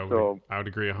 I would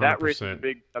agree 100%. That race is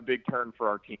a big turn for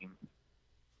our team.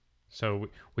 So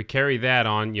we carry that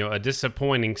on. A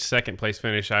disappointing second place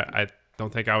finish. I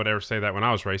don't think I would ever say that when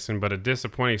I was racing, but a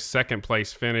disappointing second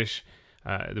place finish.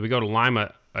 We go to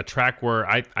Lima, a track where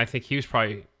I think he was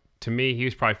probably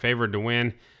favored to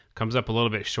win. Comes up a little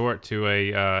bit short to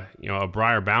a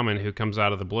Briar Bauman, who comes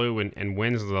out of the blue and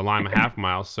wins the Lima half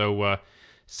mile. So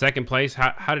second place,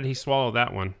 how did he swallow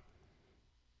that one?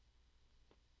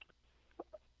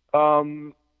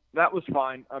 That was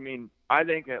fine. I mean, I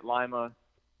think at Lima,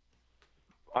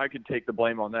 I could take the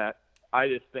blame on that. I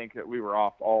just think that we were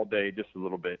off all day just a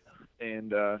little bit.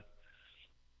 And I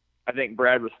think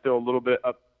Brad was still a little bit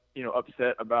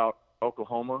upset about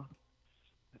Oklahoma.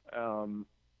 And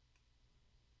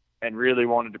really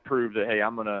wanted to prove that, hey,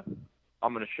 I'm gonna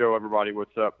show everybody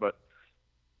what's up. But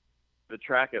the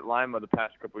track at Lima the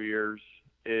past couple of years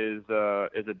is a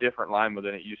different Lima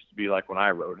than it used to be, like when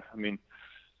I rode. I mean,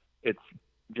 it's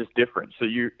just different. So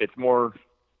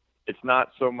it's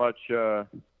not so much how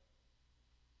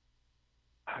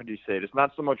do you say it? It's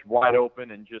not so much wide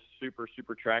open and just super,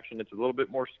 super traction. It's a little bit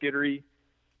more skittery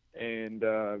and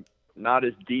not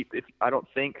as deep. I don't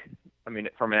think, I mean,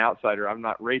 from an outsider, I'm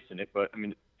not racing it, but I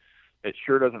mean, it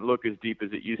sure doesn't look as deep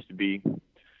as it used to be.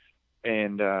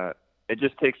 And it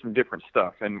just takes some different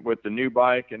stuff. And with the new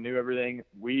bike and new everything,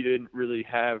 we didn't really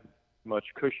have much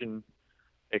cushion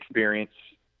experience,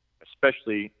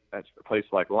 especially at a place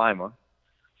like Lima.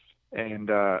 And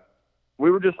we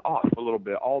were just off a little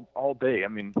bit all day. I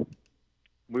mean,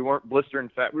 we weren't blistering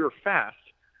fast. We were fast,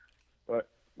 but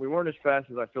we weren't as fast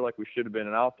as I feel like we should have been.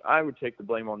 And I would take the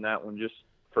blame on that one just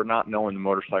for not knowing the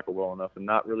motorcycle well enough and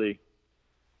not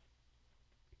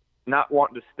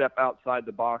wanting to step outside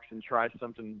the box and try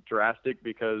something drastic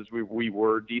because we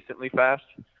were decently fast.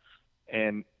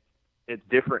 And it's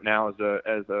different now as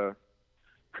a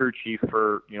crew chief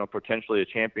for, potentially a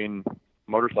champion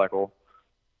motorcycle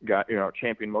guy,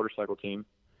 champion motorcycle team,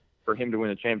 for him to win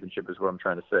the championship is what I'm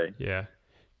trying to say. Yeah.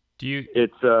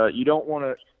 It's you don't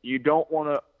want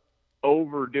to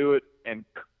overdo it and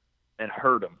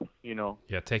hurt him,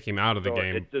 Yeah, take him out of the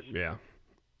game. Yeah.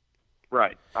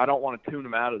 Right. I don't want to tune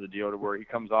him out of the deal to where he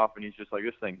comes off and he's just like,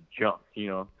 this thing junk,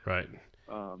 Right.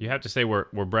 You have to say where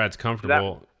Brad's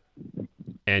comfortable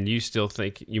and you still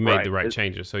think you made the right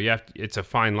changes. So it's a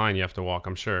fine line you have to walk,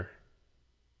 I'm sure.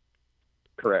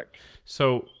 Correct.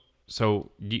 So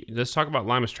let's talk about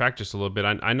Lima's track just a little bit.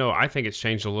 I think it's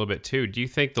changed a little bit too. Do you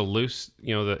think the loose,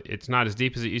 it's not as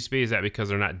deep as it used to be? Is that because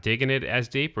they're not digging it as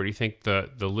deep, or do you think the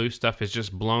loose stuff is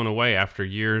just blown away after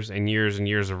years and years and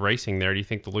years of racing there? Do you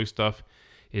think the loose stuff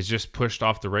is just pushed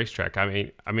off the racetrack?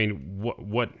 I mean,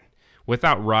 what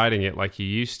without riding it like you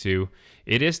used to,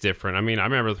 it is different. I mean, I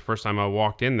remember the first time I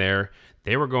walked in there,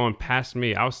 they were going past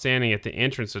me. I was standing at the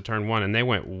entrance to turn 1, and they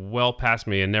went well past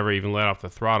me and never even let off the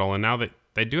throttle. And now that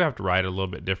they do have to ride it a little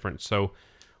bit different. So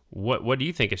what do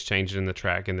you think is changing in the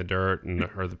track, in the dirt,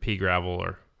 or the pea gravel,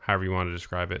 or however you want to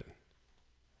describe it?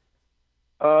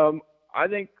 I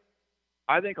think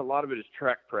a lot of it is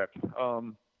track prep.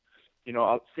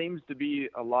 It seems to be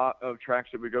a lot of tracks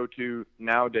that we go to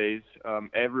nowadays.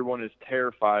 Everyone is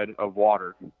terrified of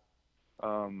water.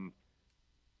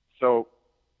 So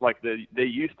like they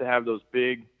used to have those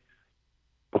big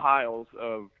piles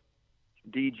of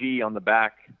DG on the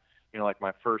back. Like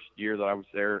my first year that I was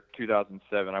there,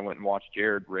 2007, I went and watched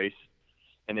Jared race,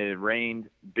 and it had rained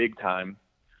big time,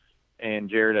 and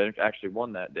Jared had actually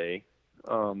won that day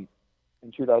in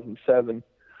 2007.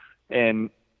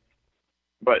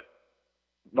 But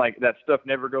like that stuff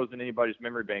never goes in anybody's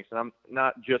memory banks, and I'm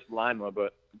not just Lima,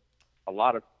 but a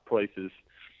lot of places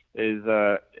is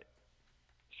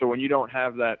so when you don't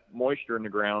have that moisture in the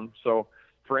ground. So,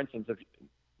 for instance, if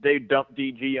they dump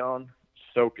DG on,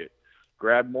 soak it.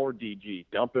 Grab more DG,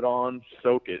 dump it on,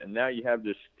 soak it, and now you have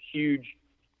this huge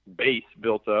base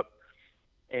built up,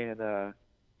 and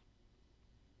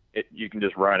you can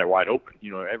just ride it wide open,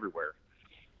 everywhere.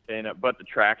 And but the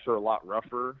tracks are a lot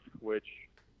rougher, which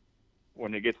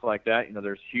when it gets like that,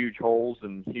 there's huge holes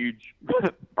and huge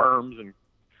berms and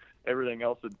everything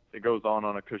else that goes on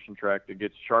a cushion track that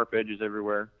gets sharp edges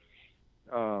everywhere.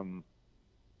 To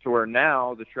where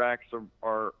now the tracks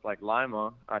are like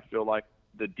Lima, I feel like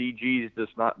the DG is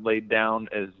just not laid down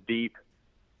as deep.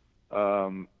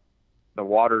 The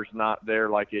water's not there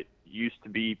like it used to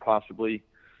be, possibly.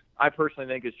 I personally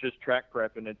think it's just track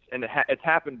prep, and it's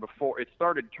happened before. It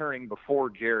started turning before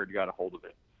Jared got a hold of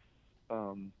it.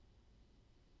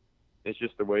 It's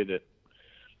just the way that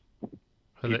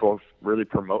people really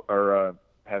promote or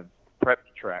have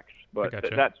prepped tracks, but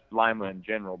that's Lima in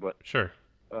general. But sure,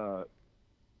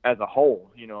 as a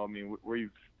whole,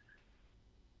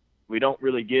 we don't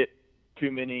really get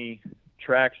too many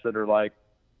tracks that are like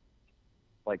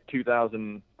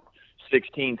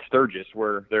 2016 Sturgis,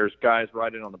 where there's guys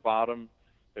riding on the bottom,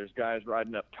 there's guys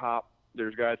riding up top,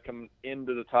 there's guys coming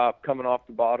into the top, coming off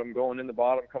the bottom, going in the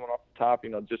bottom, coming off the top.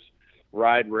 Just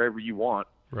ride wherever you want.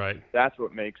 Right. That's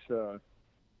what makes it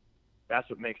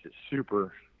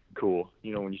super cool.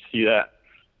 When you see that.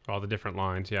 All the different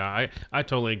lines. Yeah, I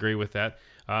totally agree with that.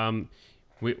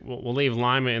 We'll leave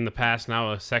Lima in the past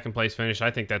now, a second place finish. I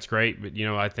think that's great, but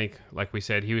I think, like we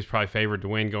said, he was probably favored to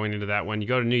win going into that one. You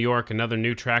go to New York, another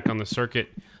new track on the circuit,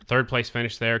 third place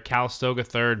finish there. Calistoga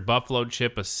third, Buffalo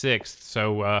Chip a sixth.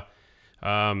 So,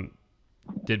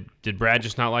 did Brad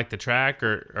just not like the track,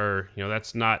 or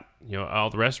that's not all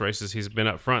the rest of the races he's been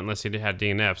up front unless he had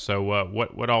DNF. So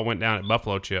what all went down at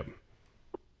Buffalo Chip?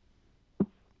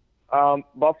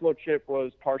 Buffalo Chip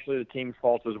was partially the team's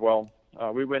fault as well.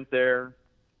 We went there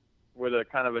with a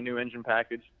kind of a new engine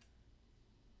package,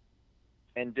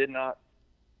 and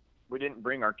we didn't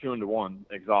bring our 2-in-1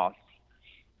 exhausts.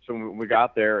 So when we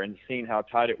got there and seeing how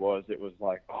tight it was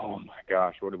like, oh my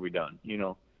gosh, what have we done?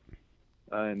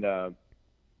 And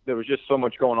there was just so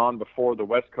much going on before the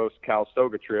West Coast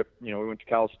Calistoga trip. We went to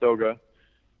Calistoga,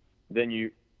 then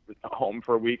you home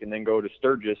for a week, and then go to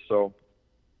Sturgis. So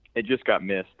it just got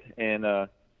missed. And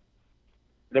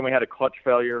then we had a clutch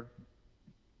failure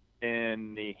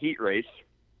in the heat race,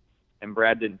 and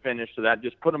Brad didn't finish, so that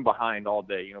just put him behind all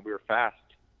day. We were fast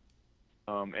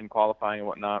in qualifying and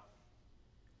whatnot,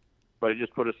 but it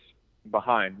just put us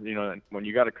behind. You know, when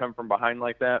you got to come from behind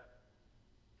like that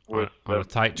with on a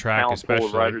tight track, talent pool of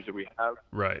especially riders that we have,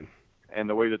 right? And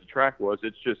the way that the track was,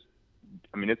 it's just,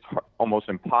 I mean, it's almost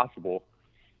impossible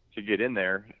to get in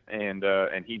there, and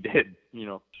he did. You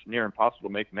know, it's near impossible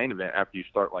to make the main event after you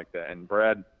start like that. And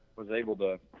Brad was able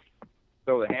to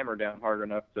throw the hammer down hard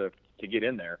enough to get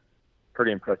in there.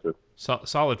 Pretty impressive.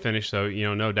 Solid finish, though. You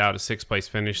know, no doubt a 6th place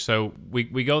finish. So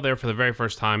we go there for the very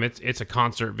first time. It's a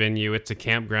concert venue. It's a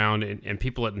campground, and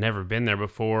people had never been there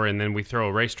before. And then we throw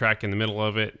a racetrack in the middle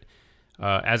of it.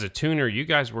 As a tuner, you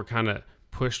guys were kind of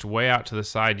pushed way out to the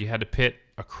side. You had to pit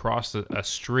across a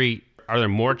street. Are there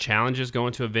more challenges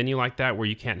going to a venue like that where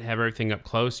you can't have everything up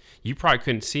close? You probably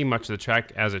couldn't see much of the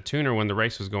track as a tuner when the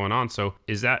race was going on. So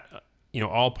is that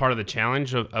all part of the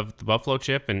challenge of the Buffalo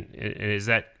Chip, and is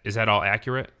that all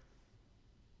accurate?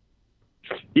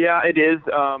 Yeah, it is.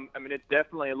 I mean, it's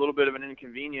definitely a little bit of an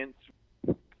inconvenience.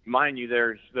 Mind you,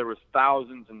 there was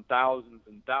thousands and thousands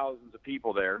and thousands of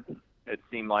people there. It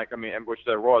seemed like, I mean, which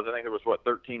there was. I think there was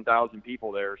 13,000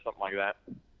 people there or something like that.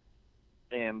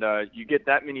 And you get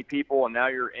that many people, and now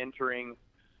you're entering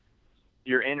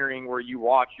where you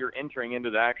watch. You're entering into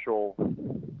the actual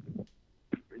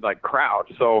crowd.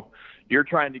 So you're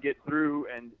trying to get through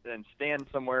and stand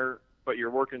somewhere, but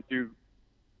you're working through,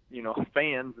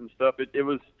 fans and stuff. It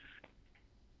was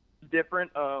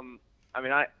different. I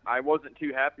mean, I wasn't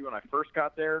too happy when I first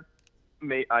got there.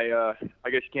 I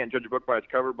guess you can't judge a book by its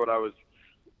cover, but I was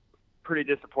pretty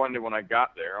disappointed when I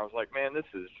got there. I was like, man, this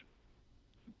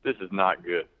is not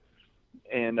good.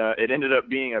 And it ended up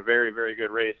being a very, very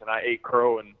good race. And I ate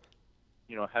crow and,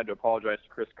 had to apologize to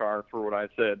Chris Carr for what I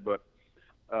said, but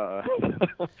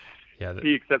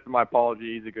he accepted my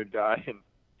apology. He's a good guy, and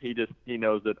he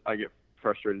knows that I get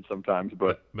frustrated sometimes,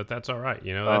 but that's all right.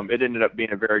 It ended up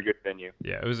being a very good venue.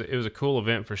 Yeah, it was a cool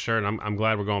event for sure, and I'm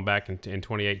glad we're going back in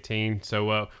 2018.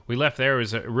 So we left there. It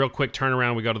was a real quick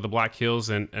turnaround. We go to the Black Hills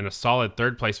and a solid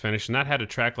 3rd place finish, and that had a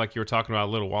track like you were talking about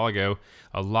a little while ago.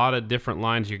 A lot of different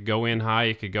lines. You could go in high,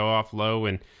 you could go off low,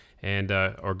 and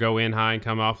or go in high and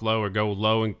come off low, or go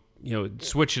low and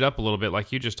switch it up a little bit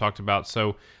like you just talked about.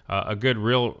 So a good,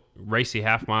 real racy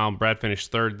half mile. Brad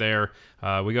finished 3rd there.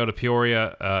 We go to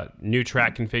Peoria, new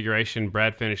track configuration.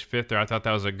 Brad finished 5th there. I thought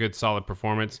that was a good, solid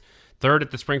performance. 3rd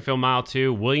at the Springfield Mile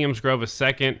 2. Williams Grove is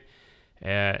 2nd.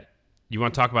 You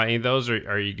want to talk about any of those, or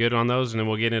are you good on those? And then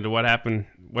we'll get into what happened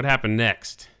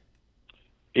next.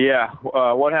 Yeah,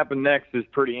 what happened next is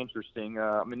pretty interesting.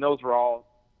 I mean, those were all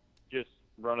just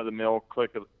run-of-the-mill,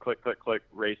 click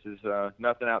races.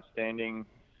 Nothing outstanding.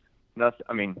 Nothing.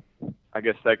 I mean, I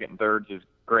guess 2nd and 3rds is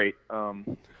great.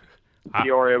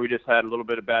 Peoria, we just had a little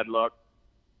bit of bad luck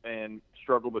and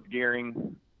struggled with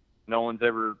gearing. No one's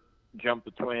ever jumped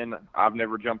the twin. I've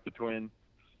never jumped the twin.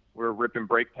 We're ripping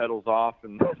brake pedals off,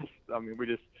 and I mean,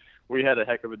 we had a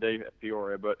heck of a day at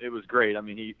Peoria, but it was great. I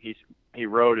mean, he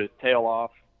rode his tail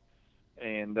off,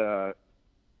 and that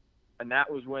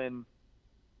was when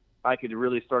I could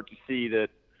really start to see that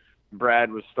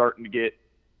Brad was starting to get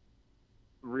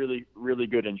really, really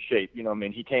good in shape. I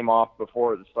mean, he came off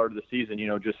before the start of the season,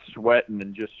 just sweating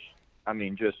and just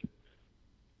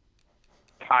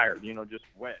tired, just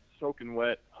wet, soaking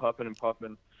wet, huffing and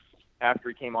puffing. After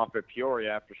he came off at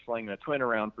Peoria, after slinging a twin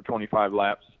around for 25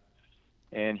 laps,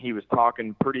 and he was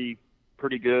talking pretty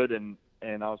good, and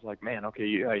I was like, man, okay,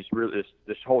 yeah, he's really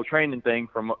this whole training thing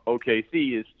from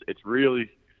OKC it's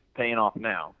really paying off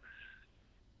now.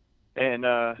 And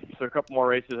so a couple more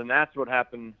races, and that's what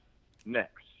happened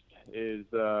next. Is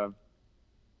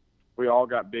we all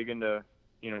got big into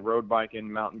road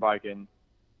biking, mountain biking,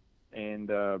 and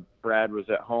Brad was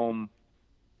at home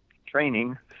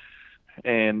training,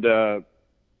 and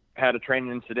had a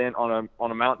training incident on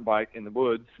a mountain bike in the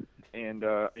woods. And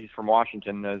he's from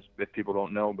Washington, as if people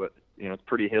don't know, but it's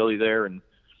pretty hilly there, and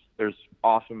there's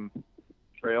awesome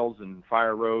trails and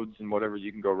fire roads and whatever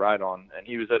you can go ride on. And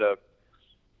he was at a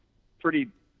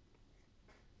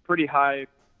pretty high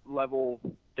level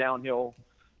downhill,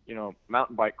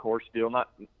 mountain bike course deal, not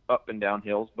up and down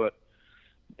hills, but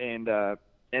ended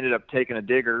up taking a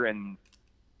digger and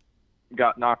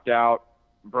got knocked out,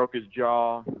 broke his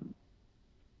jaw.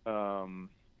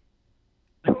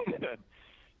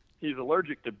 He's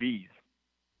allergic to bees,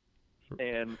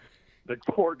 and the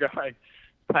poor guy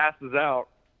passes out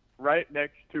right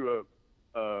next to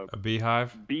a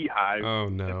beehive. Oh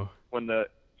no! When the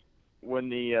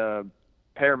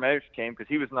paramedics came, because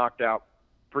he was knocked out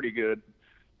pretty good,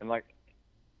 and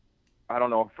I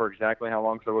don't know for exactly how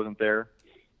long, because I wasn't there,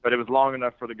 but it was long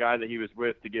enough for the guy that he was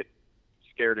with to get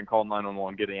scared and call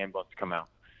 911, get the ambulance to come out.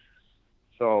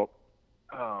 So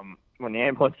when the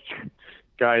ambulance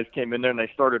guys came in there and they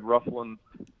started ruffling,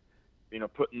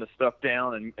 putting the stuff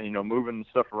down and moving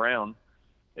stuff around.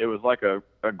 It was like a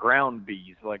ground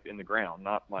bees, like in the ground,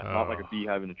 not like a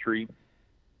beehive in a tree.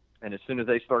 And as soon as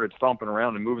they started stomping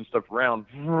around and moving stuff around,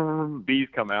 bees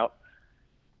come out.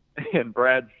 And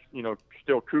Brad's,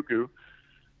 still cuckoo.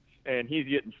 And he's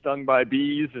getting stung by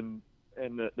bees. And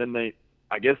then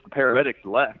I guess the paramedics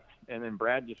left. And then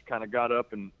Brad just kind of got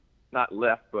up and not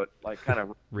left, but like kind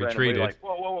of retreated. Ran away, like,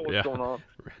 whoa, what's going on?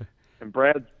 And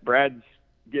Brad's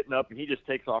getting up and he just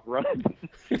takes off running.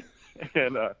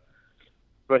 And,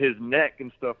 but his neck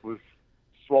and stuff was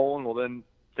swollen. Well, then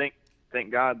thank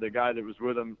God the guy that was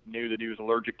with him knew that he was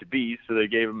allergic to bees, so they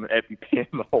gave him an EpiPen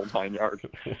the whole 9 yards.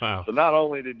 Wow. So not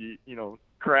only did he,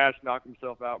 crash, knock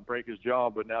himself out, break his jaw,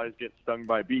 but now he's getting stung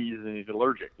by bees and he's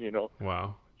allergic,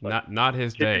 Wow. Like, not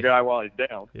his day. Hit the guy while he's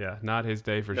down. Yeah, not his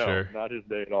day for no, sure. Not his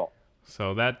day at all.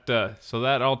 So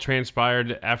that all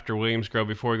transpired after Williamsgrove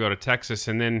before we go to Texas,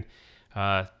 and then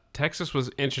Texas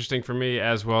was interesting for me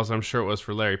as well as I'm sure it was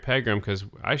for Larry Pegram, because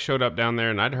I showed up down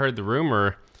there and I'd heard the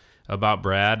rumor about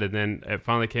Brad, and then it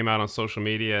finally came out on social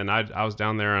media, and I was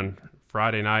down there on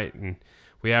Friday night, and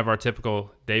we have our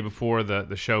typical day before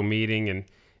the show meeting,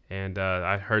 and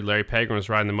I heard Larry Pegram was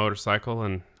riding the motorcycle,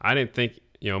 and I didn't think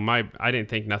I didn't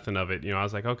think nothing of it. I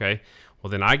was like, okay, well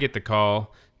then I get the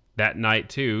call that night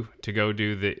too to go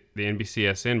do the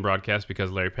NBCSN broadcast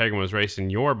because Larry Pegram was racing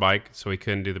your bike, so he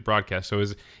couldn't do the broadcast. So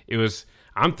it was.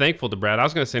 I'm thankful to Brad. I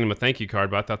was going to send him a thank you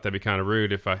card, but I thought that'd be kind of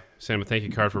rude if I sent him a thank you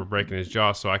card for breaking his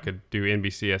jaw so I could do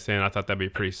NBCSN. I thought that'd be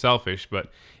pretty selfish,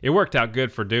 but it worked out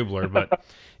good for Dubler. But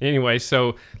anyway,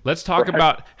 so let's talk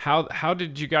about how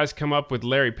did you guys come up with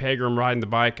Larry Pegram riding the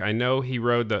bike? I know he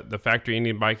rode the Factory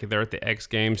Indian bike there at the X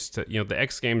Games. The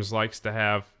X Games likes to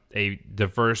have a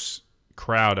diverse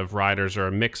crowd of riders or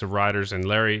a mix of riders, and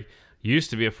Larry used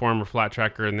to be a former flat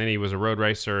tracker, and then he was a road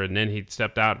racer, and then he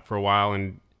stepped out for a while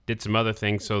and did some other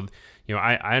things. So,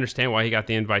 I understand why he got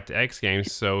the invite to X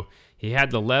Games. So he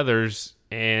had the leathers.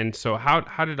 And so how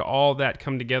did all that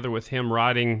come together with him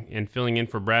riding and filling in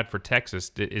for Brad for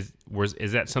Texas? Is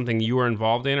that something you were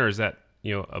involved in, or is that,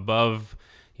 above,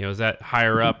 is that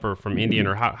higher up or from Indian,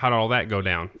 or how did all that go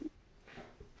down?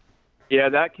 Yeah,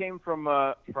 that came from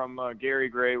Gary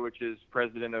Gray, which is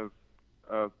president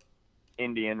of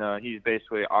Indian. He's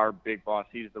basically our big boss.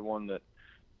 He's the one that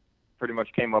pretty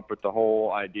much came up with the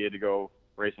whole idea to go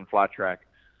racing flat track.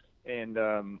 And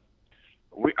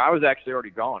I was actually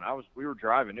already gone. We were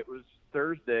driving. It was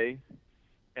Thursday,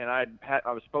 and I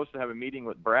was supposed to have a meeting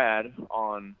with Brad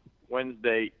on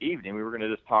Wednesday evening. We were going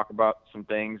to just talk about some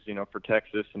things, for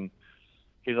Texas. And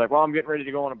he's like, "Well, I'm getting ready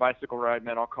to go on a bicycle ride,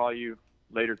 man. I'll call you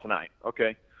later tonight."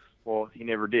 Okay. Well, he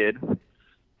never did.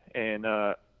 And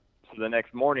so the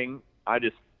next morning, I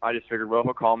just figured, well,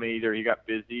 he'll call me. Either he got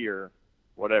busy or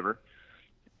whatever.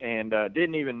 And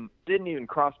didn't even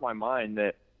cross my mind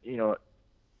that,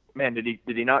 man, did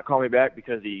he not call me back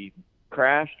because he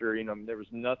crashed, or there was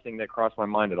nothing that crossed my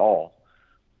mind at all.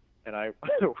 And I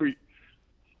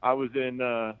was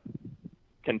in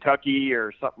Kentucky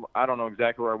or something. I don't know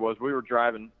exactly where I was. We were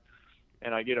driving,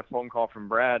 and I get a phone call from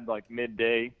Brad like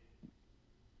midday,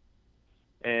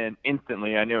 and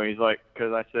instantly I knew. He's like,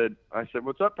 because I said,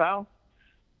 "What's up, pal?"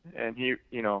 And he,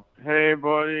 "Hey,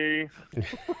 buddy."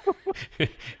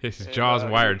 His jaw's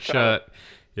wired shut.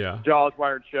 Yeah. Jaw's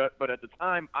wired shut. But at the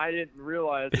time, I didn't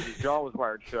realize that his jaw was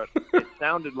wired shut. It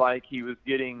sounded like he was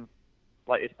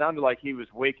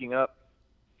waking up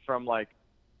from like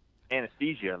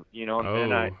anesthesia,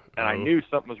 and I knew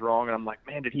something was wrong. And I'm like,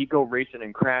 man, did he go racing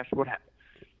and crash? What happened?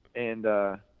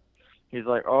 And he's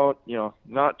like, "Oh,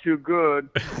 not too good.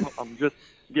 I'm just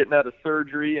getting out of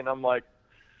surgery." And I'm like,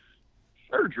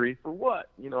 "Surgery for what?"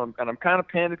 And I'm kind of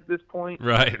panicked at this point.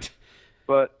 Right.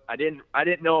 But I didn't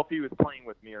know if he was playing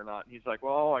with me or not. He's like,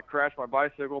 "Well, I crashed my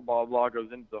bicycle, blah, blah," goes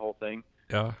into the whole thing.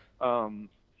 Yeah. So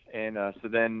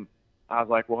then I was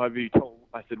like, "Well, have you told?"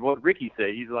 I said, "What did Ricky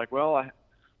say?" He's like, "Well,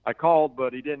 I called,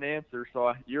 but he didn't answer,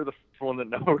 so you're the first one that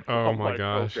knows." Oh, my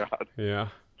gosh. Oh, God. Yeah.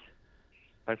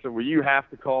 I said, "Well, you have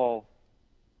to call.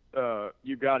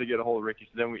 You got to get a hold of Ricky."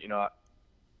 So then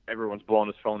everyone's blowing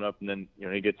his phone up, and then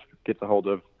he gets a hold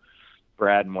of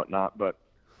Brad and whatnot. But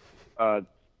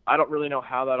I don't really know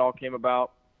how that all came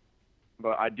about,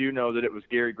 but I do know that it was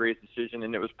Gary Gray's decision,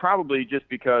 and it was probably just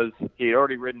because he had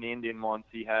already ridden the Indian once.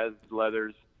 He has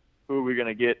leathers. Who are we going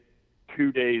to get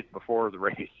 2 days before the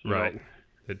race? Right.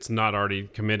 It's not already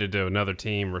committed to another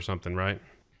team or something, right?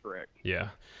 Correct. Yeah.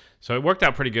 So it worked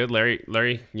out pretty good.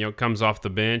 Larry, comes off the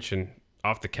bench and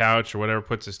off the couch or whatever,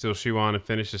 puts his steel shoe on and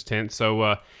finishes 10th.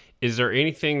 So is there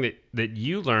anything that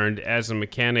you learned as a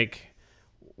mechanic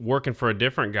working for a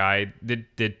different guy.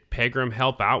 Did Pegram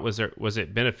help out? Was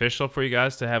it beneficial for you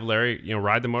guys to have Larry,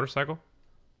 ride the motorcycle?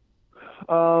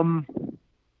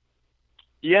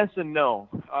 Yes and no.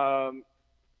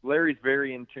 Larry's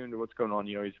very in tune to what's going on.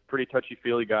 He's a pretty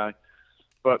touchy-feely guy,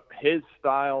 but his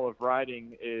style of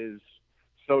riding is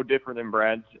so different than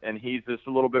Brad's, and he's just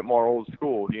a little bit more old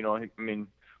school.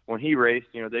 When he raced,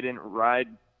 they didn't ride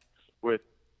with,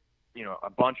 a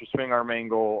bunch of swing arm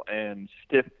angle and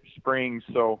stiff springs.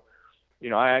 So,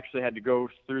 I actually had to go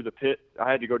through the pit.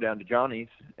 I had to go down to Johnny's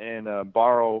and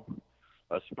borrow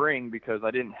a spring because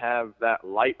I didn't have that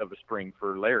light of a spring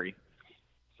for Larry.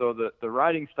 So the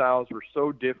riding styles were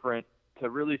so different to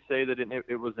really say that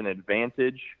it was an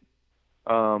advantage.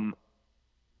 No,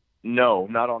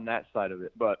 not on that side of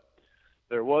it. But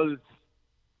there was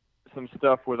some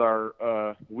stuff with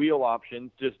our wheel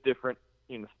options, just different,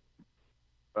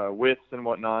 widths and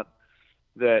whatnot,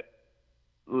 that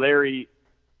Larry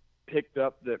picked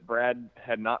up that Brad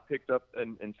had not picked up.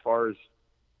 And as far as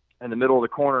in the middle of the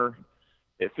corner,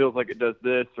 it feels like it does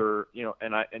this, or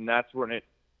and that's when it's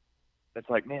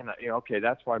like, man, okay,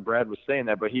 that's why Brad was saying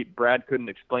that, but Brad couldn't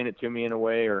explain it to me in a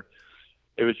way, or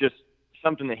it was just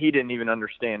something that he didn't even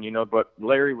understand, but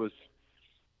Larry was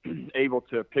able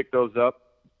to pick those up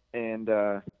and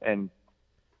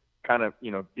kind of,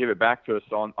 give it back to us.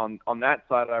 On that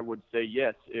side, I would say,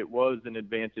 yes, it was an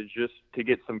advantage just to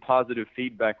get some positive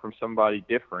feedback from somebody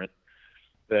different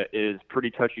that is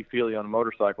pretty touchy-feely on a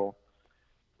motorcycle.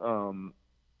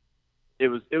 It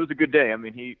was a good day. I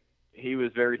mean, he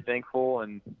was very thankful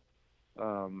and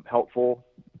helpful,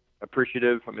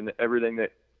 appreciative. I mean, everything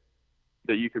that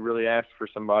you could really ask for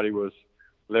somebody was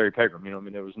Larry Pegram.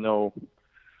 There was no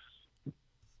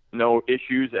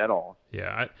issues at all.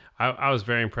 Yeah, I was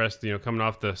very impressed. Coming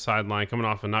off the sideline, coming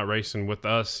off and not racing with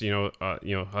us.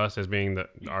 Us as being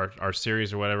our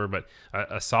series or whatever, but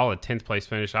a solid 10th place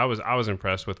finish. I was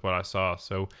impressed with what I saw.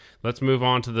 So let's move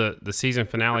on to the season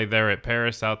finale there at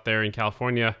Perris out there in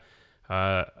California.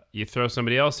 You throw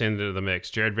somebody else into the mix.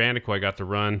 Jared Vanderkooi got the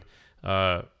run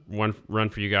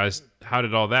for you guys. How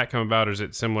did all that come about? Or is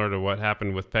it similar to what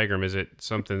happened with Pegram? Is it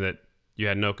something that you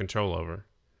had no control over?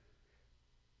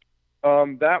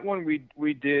 That one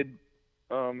we did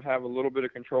have a little bit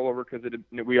of control over because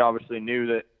we obviously knew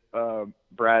that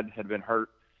Brad had been hurt.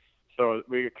 So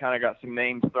we kind of got some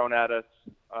names thrown at us,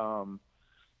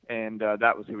 and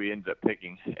that was who we ended up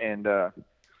picking. And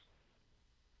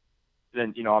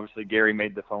then, obviously Gary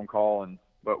made the phone call,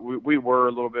 but we were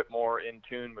a little bit more in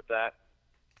tune with that.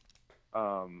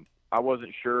 I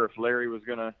wasn't sure if Larry was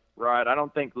going to ride.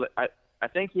 I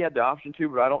think he had the option to,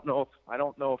 but I don't know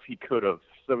if he could have.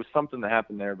 So there was something that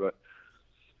happened there, but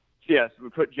yes, we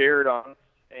put Jared on,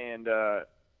 and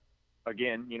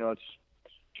again, it's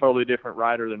totally different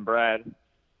rider than Brad,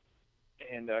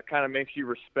 and kind of makes you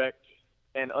respect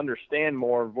and understand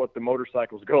more of what the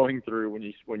motorcycle's going through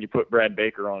when you put Brad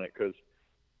Baker on it. Because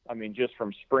I mean, just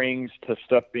from springs to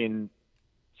stuff being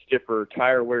stiffer,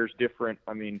 tire wear's different.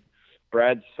 I mean,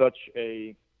 Brad's such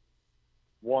a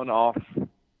one-off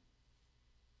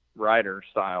rider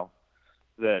style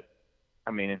that,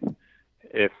 I mean,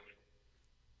 if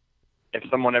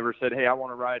someone ever said, hey, I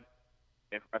want to ride,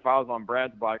 if I was on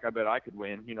Brad's bike, I bet I could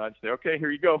win. I'd say, okay,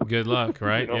 here you go. Good luck,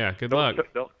 right? Yeah, good luck.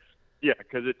 Yeah,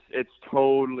 because it's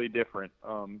totally different.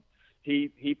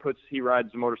 He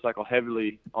rides the motorcycle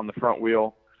heavily on the front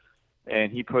wheel,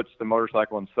 and he puts the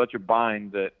motorcycle in such a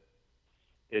bind that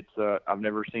it's I've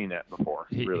never seen that before.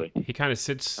 Really, he kind of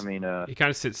sits. I mean, he kind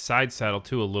of sits side saddle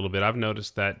too a little bit. I've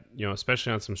noticed that,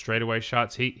 especially on some straightaway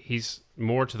shots, he's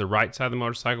more to the right side of the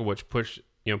motorcycle, which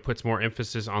puts more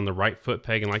emphasis on the right foot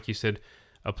peg, and like you said,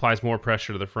 applies more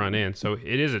pressure to the front end. So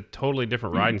it is a totally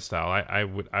different riding style.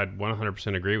 I'd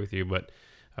 100% agree with you. But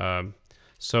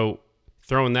so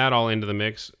throwing that all into the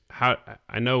mix,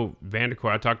 I know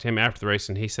Vanderkooi, I talked to him after the race,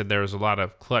 and he said there was a lot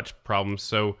of clutch problems.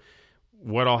 So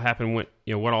what all happened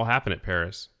at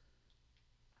Perris?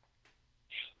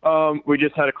 We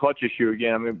just had a clutch issue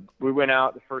again. I mean, we went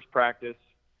out the first practice,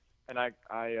 and I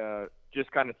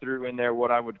just kind of threw in there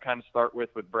what I would kind of start with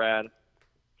Brad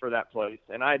for that place.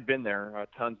 And I had been there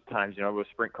tons of times, with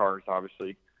sprint cars,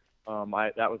 obviously.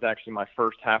 That was actually my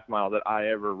first half mile that I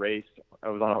ever raced. I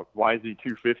was on a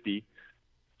YZ250,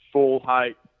 full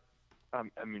height. I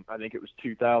think it was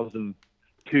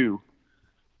 2002.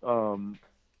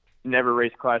 Never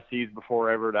raced Class C's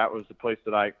before ever. That was the place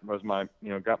that I was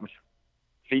got my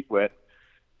feet wet.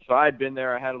 So I had been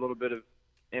there. I had a little bit of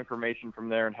information from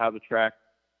there and how the track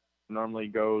normally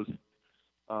goes.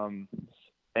 And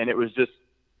it was just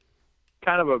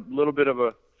kind of a little bit of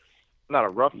not a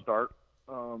rough start.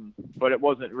 but it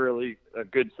wasn't really a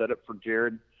good setup for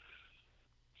Jared.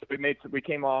 So we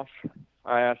came off.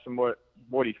 I asked him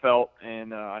what he felt,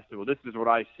 and I said, well, this is what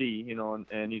I see,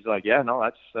 and he's like, yeah, no,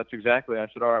 that's exactly. I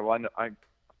said, all right, well, I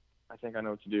think I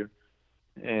know what to do.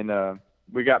 And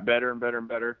we got better and better and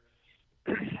better.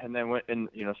 And then went and,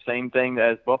 same thing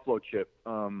as Buffalo Chip,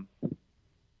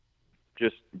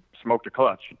 just smoked a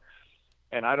clutch.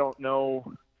 And I don't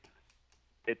know,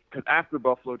 because after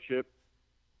Buffalo Chip,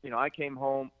 I came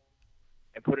home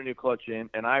and put a new clutch in,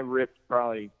 and I ripped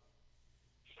probably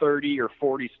 30 or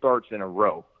 40 starts in a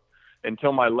row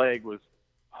until my leg was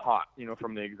hot,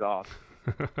 from the exhaust.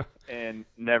 And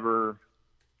never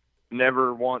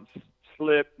once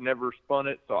slipped, never spun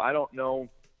it. So I don't know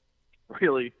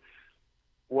really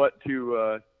what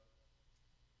to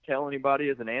tell anybody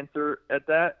as an answer at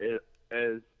that,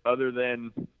 as other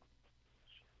than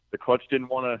the clutch didn't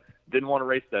want to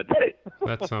race that day.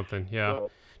 That's something, yeah.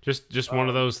 So, just one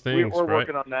of those things, we're right?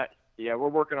 working on that. Yeah, we're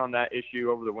working on that issue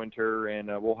over the winter, and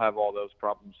we'll have all those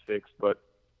problems fixed. But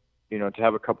to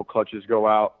have a couple clutches go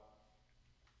out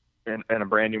and a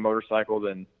brand new motorcycle,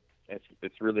 then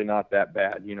it's really not that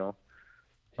bad, Yeah.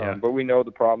 But we know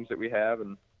the problems that we have,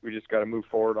 and we just got to move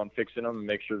forward on fixing them and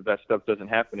make sure that stuff doesn't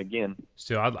happen again.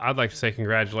 Still, I'd like to say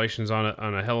congratulations on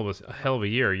a hell of a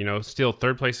year. Still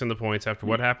third place in the points after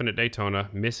what happened at Daytona,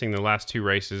 missing the last two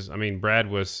races. I mean, Brad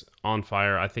was on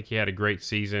fire. I think he had a great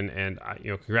season, and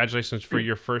congratulations for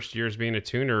your first year as being a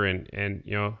tuner and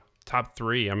top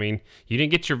three. I mean, you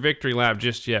didn't get your victory lap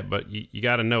just yet, but you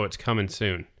got to know it's coming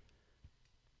soon.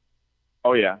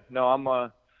 Oh yeah, no,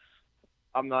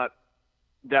 I'm not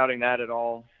doubting that at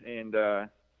all, and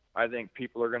I think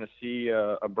people are going to see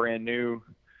a brand new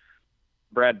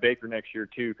Brad Baker next year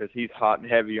too, because he's hot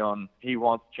and heavy on. He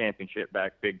wants the championship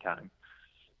back big time.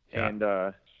 Yeah.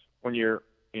 And when you're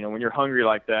hungry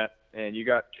like that, and you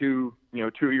got two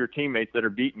of your teammates that are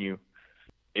beating you,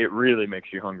 it really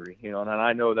makes you hungry. And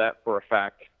I know that for a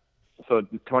fact. So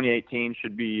 2018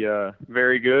 should be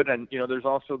very good, and there's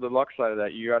also the luck side of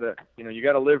that. You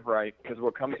gotta live right, because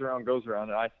what comes around goes around.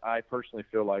 And I personally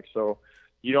feel like so.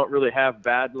 You don't really have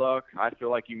bad luck. I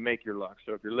feel like you make your luck.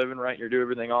 So if you're living right and you're doing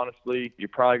everything honestly, you're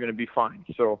probably going to be fine.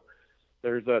 So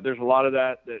there's a lot of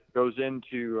that goes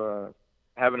into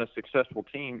having a successful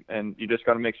team, and you just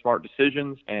got to make smart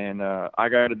decisions. And I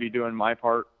got to be doing my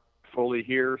part fully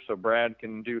here, so Brad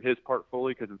can do his part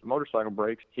fully, because if the motorcycle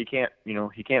breaks, he can't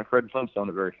Fred Flintstone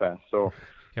it very fast. So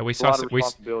yeah, we saw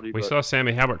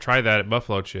Sammy Halbert try that at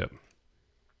Buffalo Chip.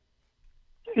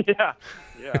 Yeah.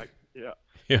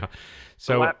 Yeah.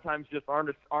 So the lap times just aren't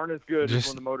as good as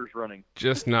when the motor's running.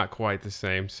 Just not quite the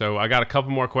same. So I got a couple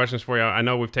more questions for you. I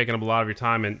know we've taken up a lot of your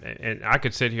time, and I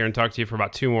could sit here and talk to you for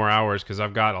about 2 more hours, because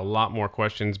I've got a lot more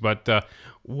questions. But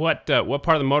what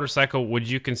part of the motorcycle would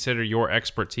you consider your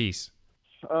expertise?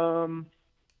 I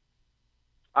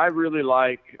really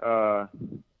like.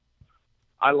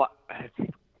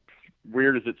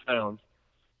 Weird as it sounds,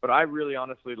 but I really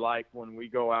honestly like when we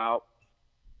go out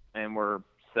and we're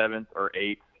 7th or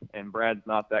 8th, and Brad's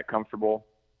not that comfortable,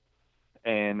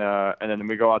 and then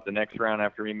we go out the next round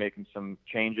after me making some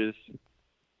changes,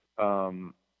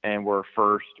 and we're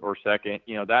 1st or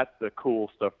 2nd. That's the cool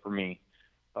stuff for me.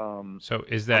 So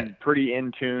is that I'm pretty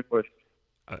in tune with?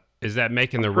 Is that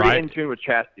making the pretty ride in tune with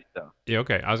chassis stuff? Yeah,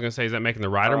 okay. I was gonna say, is that making the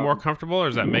rider more comfortable, or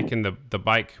is that making the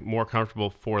bike more comfortable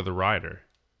for the rider?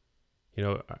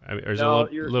 Or is it a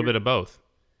little bit of both?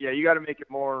 Yeah, you got to make it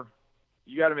more.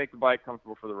 You got to make the bike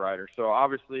comfortable for the rider. So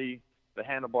obviously the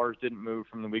handlebars didn't move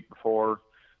from the week before.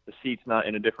 The seat's not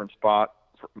in a different spot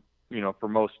for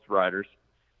most riders.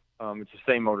 It's the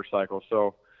same motorcycle.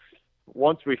 So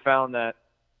once we found that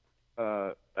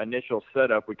initial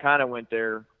setup, we kind of went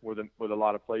there with a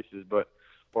lot of places. But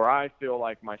where I feel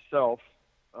like myself,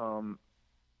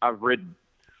 I've ridden,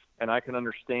 and I can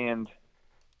understand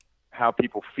how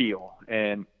people feel,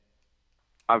 and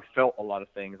I've felt a lot of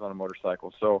things on a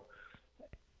motorcycle. So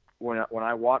when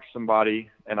I watch somebody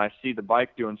and I see the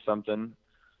bike doing something,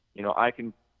 I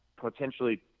can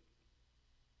potentially,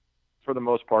 for the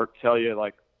most part, tell you,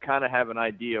 like, kind of have an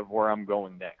idea of where I'm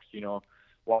going next.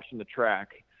 Watching the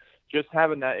track, just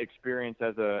having that experience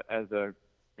as a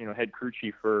head crew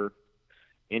chief for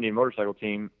Indian Motorcycle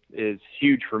Team is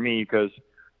huge for me, because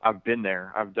I've been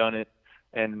there, I've done it,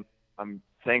 and I'm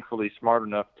thankfully smart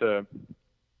enough to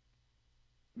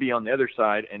be on the other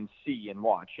side and see and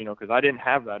watch, because I didn't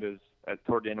have that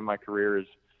toward the end of my career. Is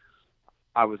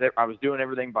I was doing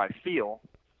everything by feel,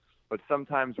 but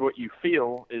sometimes what you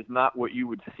feel is not what you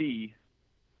would see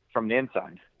from the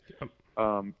inside.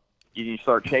 You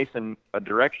start chasing a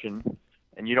direction,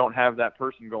 and you don't have that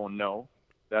person going, no,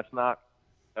 that's not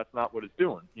That's not what it's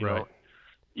doing. You Right. know,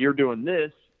 you're doing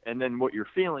this, and then what you're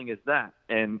feeling is that.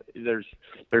 And there's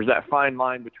that fine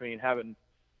line between having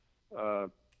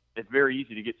it's very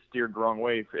easy to get steered the wrong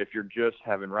way if you're just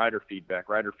having rider feedback.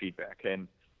 And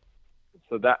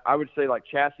so that I would say like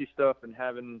chassis stuff and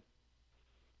having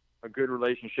a good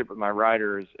relationship with my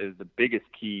rider is the biggest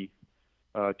key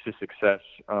to success.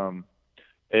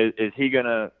 Is he going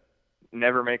to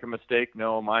never make a mistake?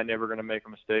 No. Am I never going to make a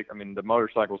mistake? I mean, the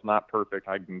motorcycle's not perfect.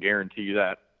 I can guarantee you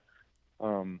that.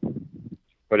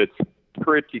 But it's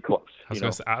pretty close. I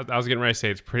was getting ready to say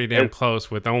it's pretty damn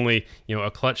close with only, a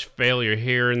clutch failure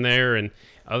here and there. And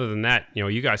other than that,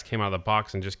 you guys came out of the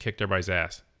box and just kicked everybody's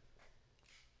ass.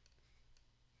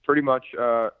 Pretty much,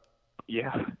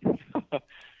 yeah.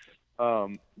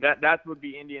 That would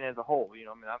be Indian as a whole. I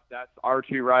mean, that's our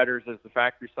two riders as the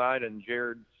factory side and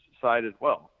Jared's side as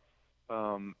well.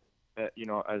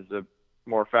 As a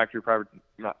more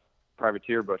not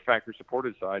privateer, but factory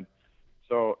supported side.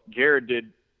 So Jared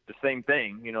did the same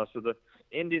thing, so the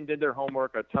Indian did their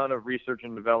homework, a ton of research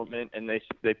and development, and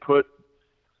they put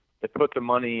the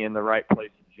money in the right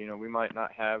places. We might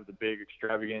not have the big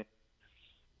extravagant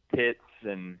pits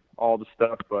and all the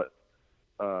stuff, but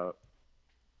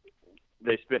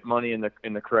they spent money in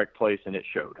the correct place, and it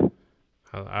showed.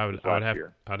 I'd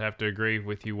have to agree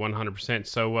with you 100%.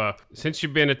 So since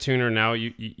you've been a tuner now,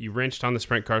 you wrenched on the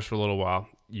sprint cars for a little while.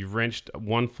 You've wrenched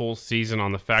one full season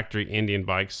on the factory Indian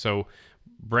bikes. So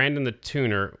Brandan the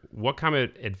tuner, what kind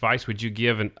of advice would you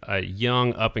give a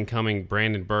young up-and-coming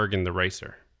Brandan Bergen, the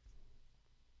racer?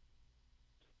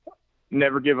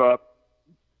 Never give up.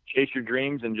 Chase your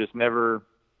dreams and just never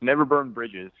burn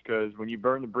bridges, because when you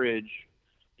burn the bridge,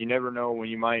 you never know when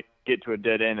you might get to a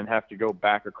dead end and have to go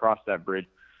back across that bridge.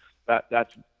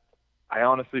 I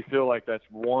honestly feel like that's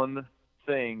one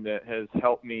thing that has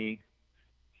helped me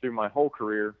through my whole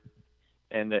career,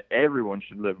 and that everyone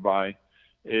should live by,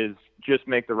 is just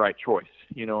make the right choice,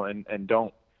 and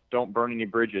don't burn any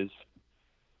bridges.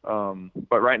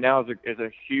 But right now is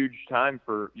a huge time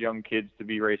for young kids to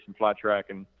be racing flat track.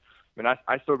 And I mean,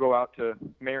 I still go out to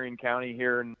Marion County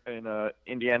here in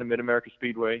Indiana Mid-America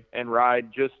Speedway and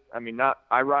ride.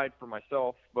 I ride for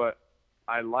myself, but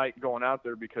I like going out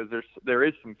there because there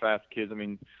is some fast kids. I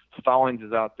mean, Stallings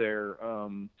is out there,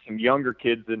 some younger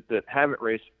kids that haven't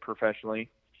raced professionally,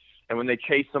 and when they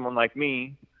chase someone like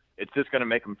me, it's just going to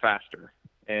make them faster.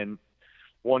 And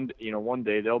one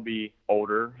day they'll be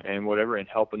older and whatever, and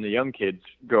helping the young kids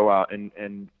go out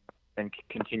and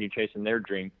continue chasing their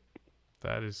dream.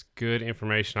 That is good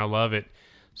information. I love it.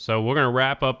 So we're going to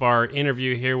wrap up our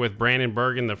interview here with Brandan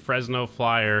Bergen, the Fresno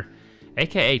Flyer,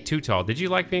 a.k.a. Too Tall. Did you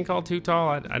like being called Too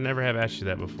Tall? I never have asked you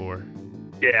that before.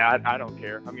 Yeah, I don't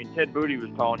care. I mean, Ted Booty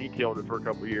was tall, and he killed it for a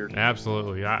couple of years.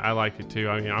 Absolutely. I liked it, too.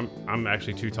 I mean, I'm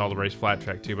actually too tall to race flat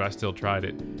track, too, but I still tried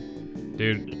it.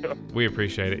 Dude, we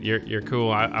appreciate it. You're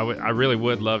cool. I really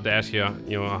would love to ask you,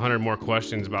 100 more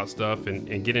questions about stuff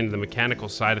and get into the mechanical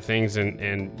side of things,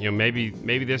 and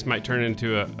maybe this might turn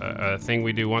into a thing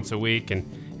we do once a week, and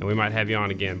we might have you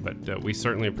on again. But we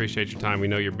certainly appreciate your time. We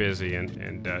know you're busy,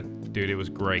 and dude, it was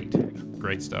great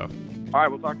stuff. All right,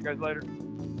 we'll talk to you guys later.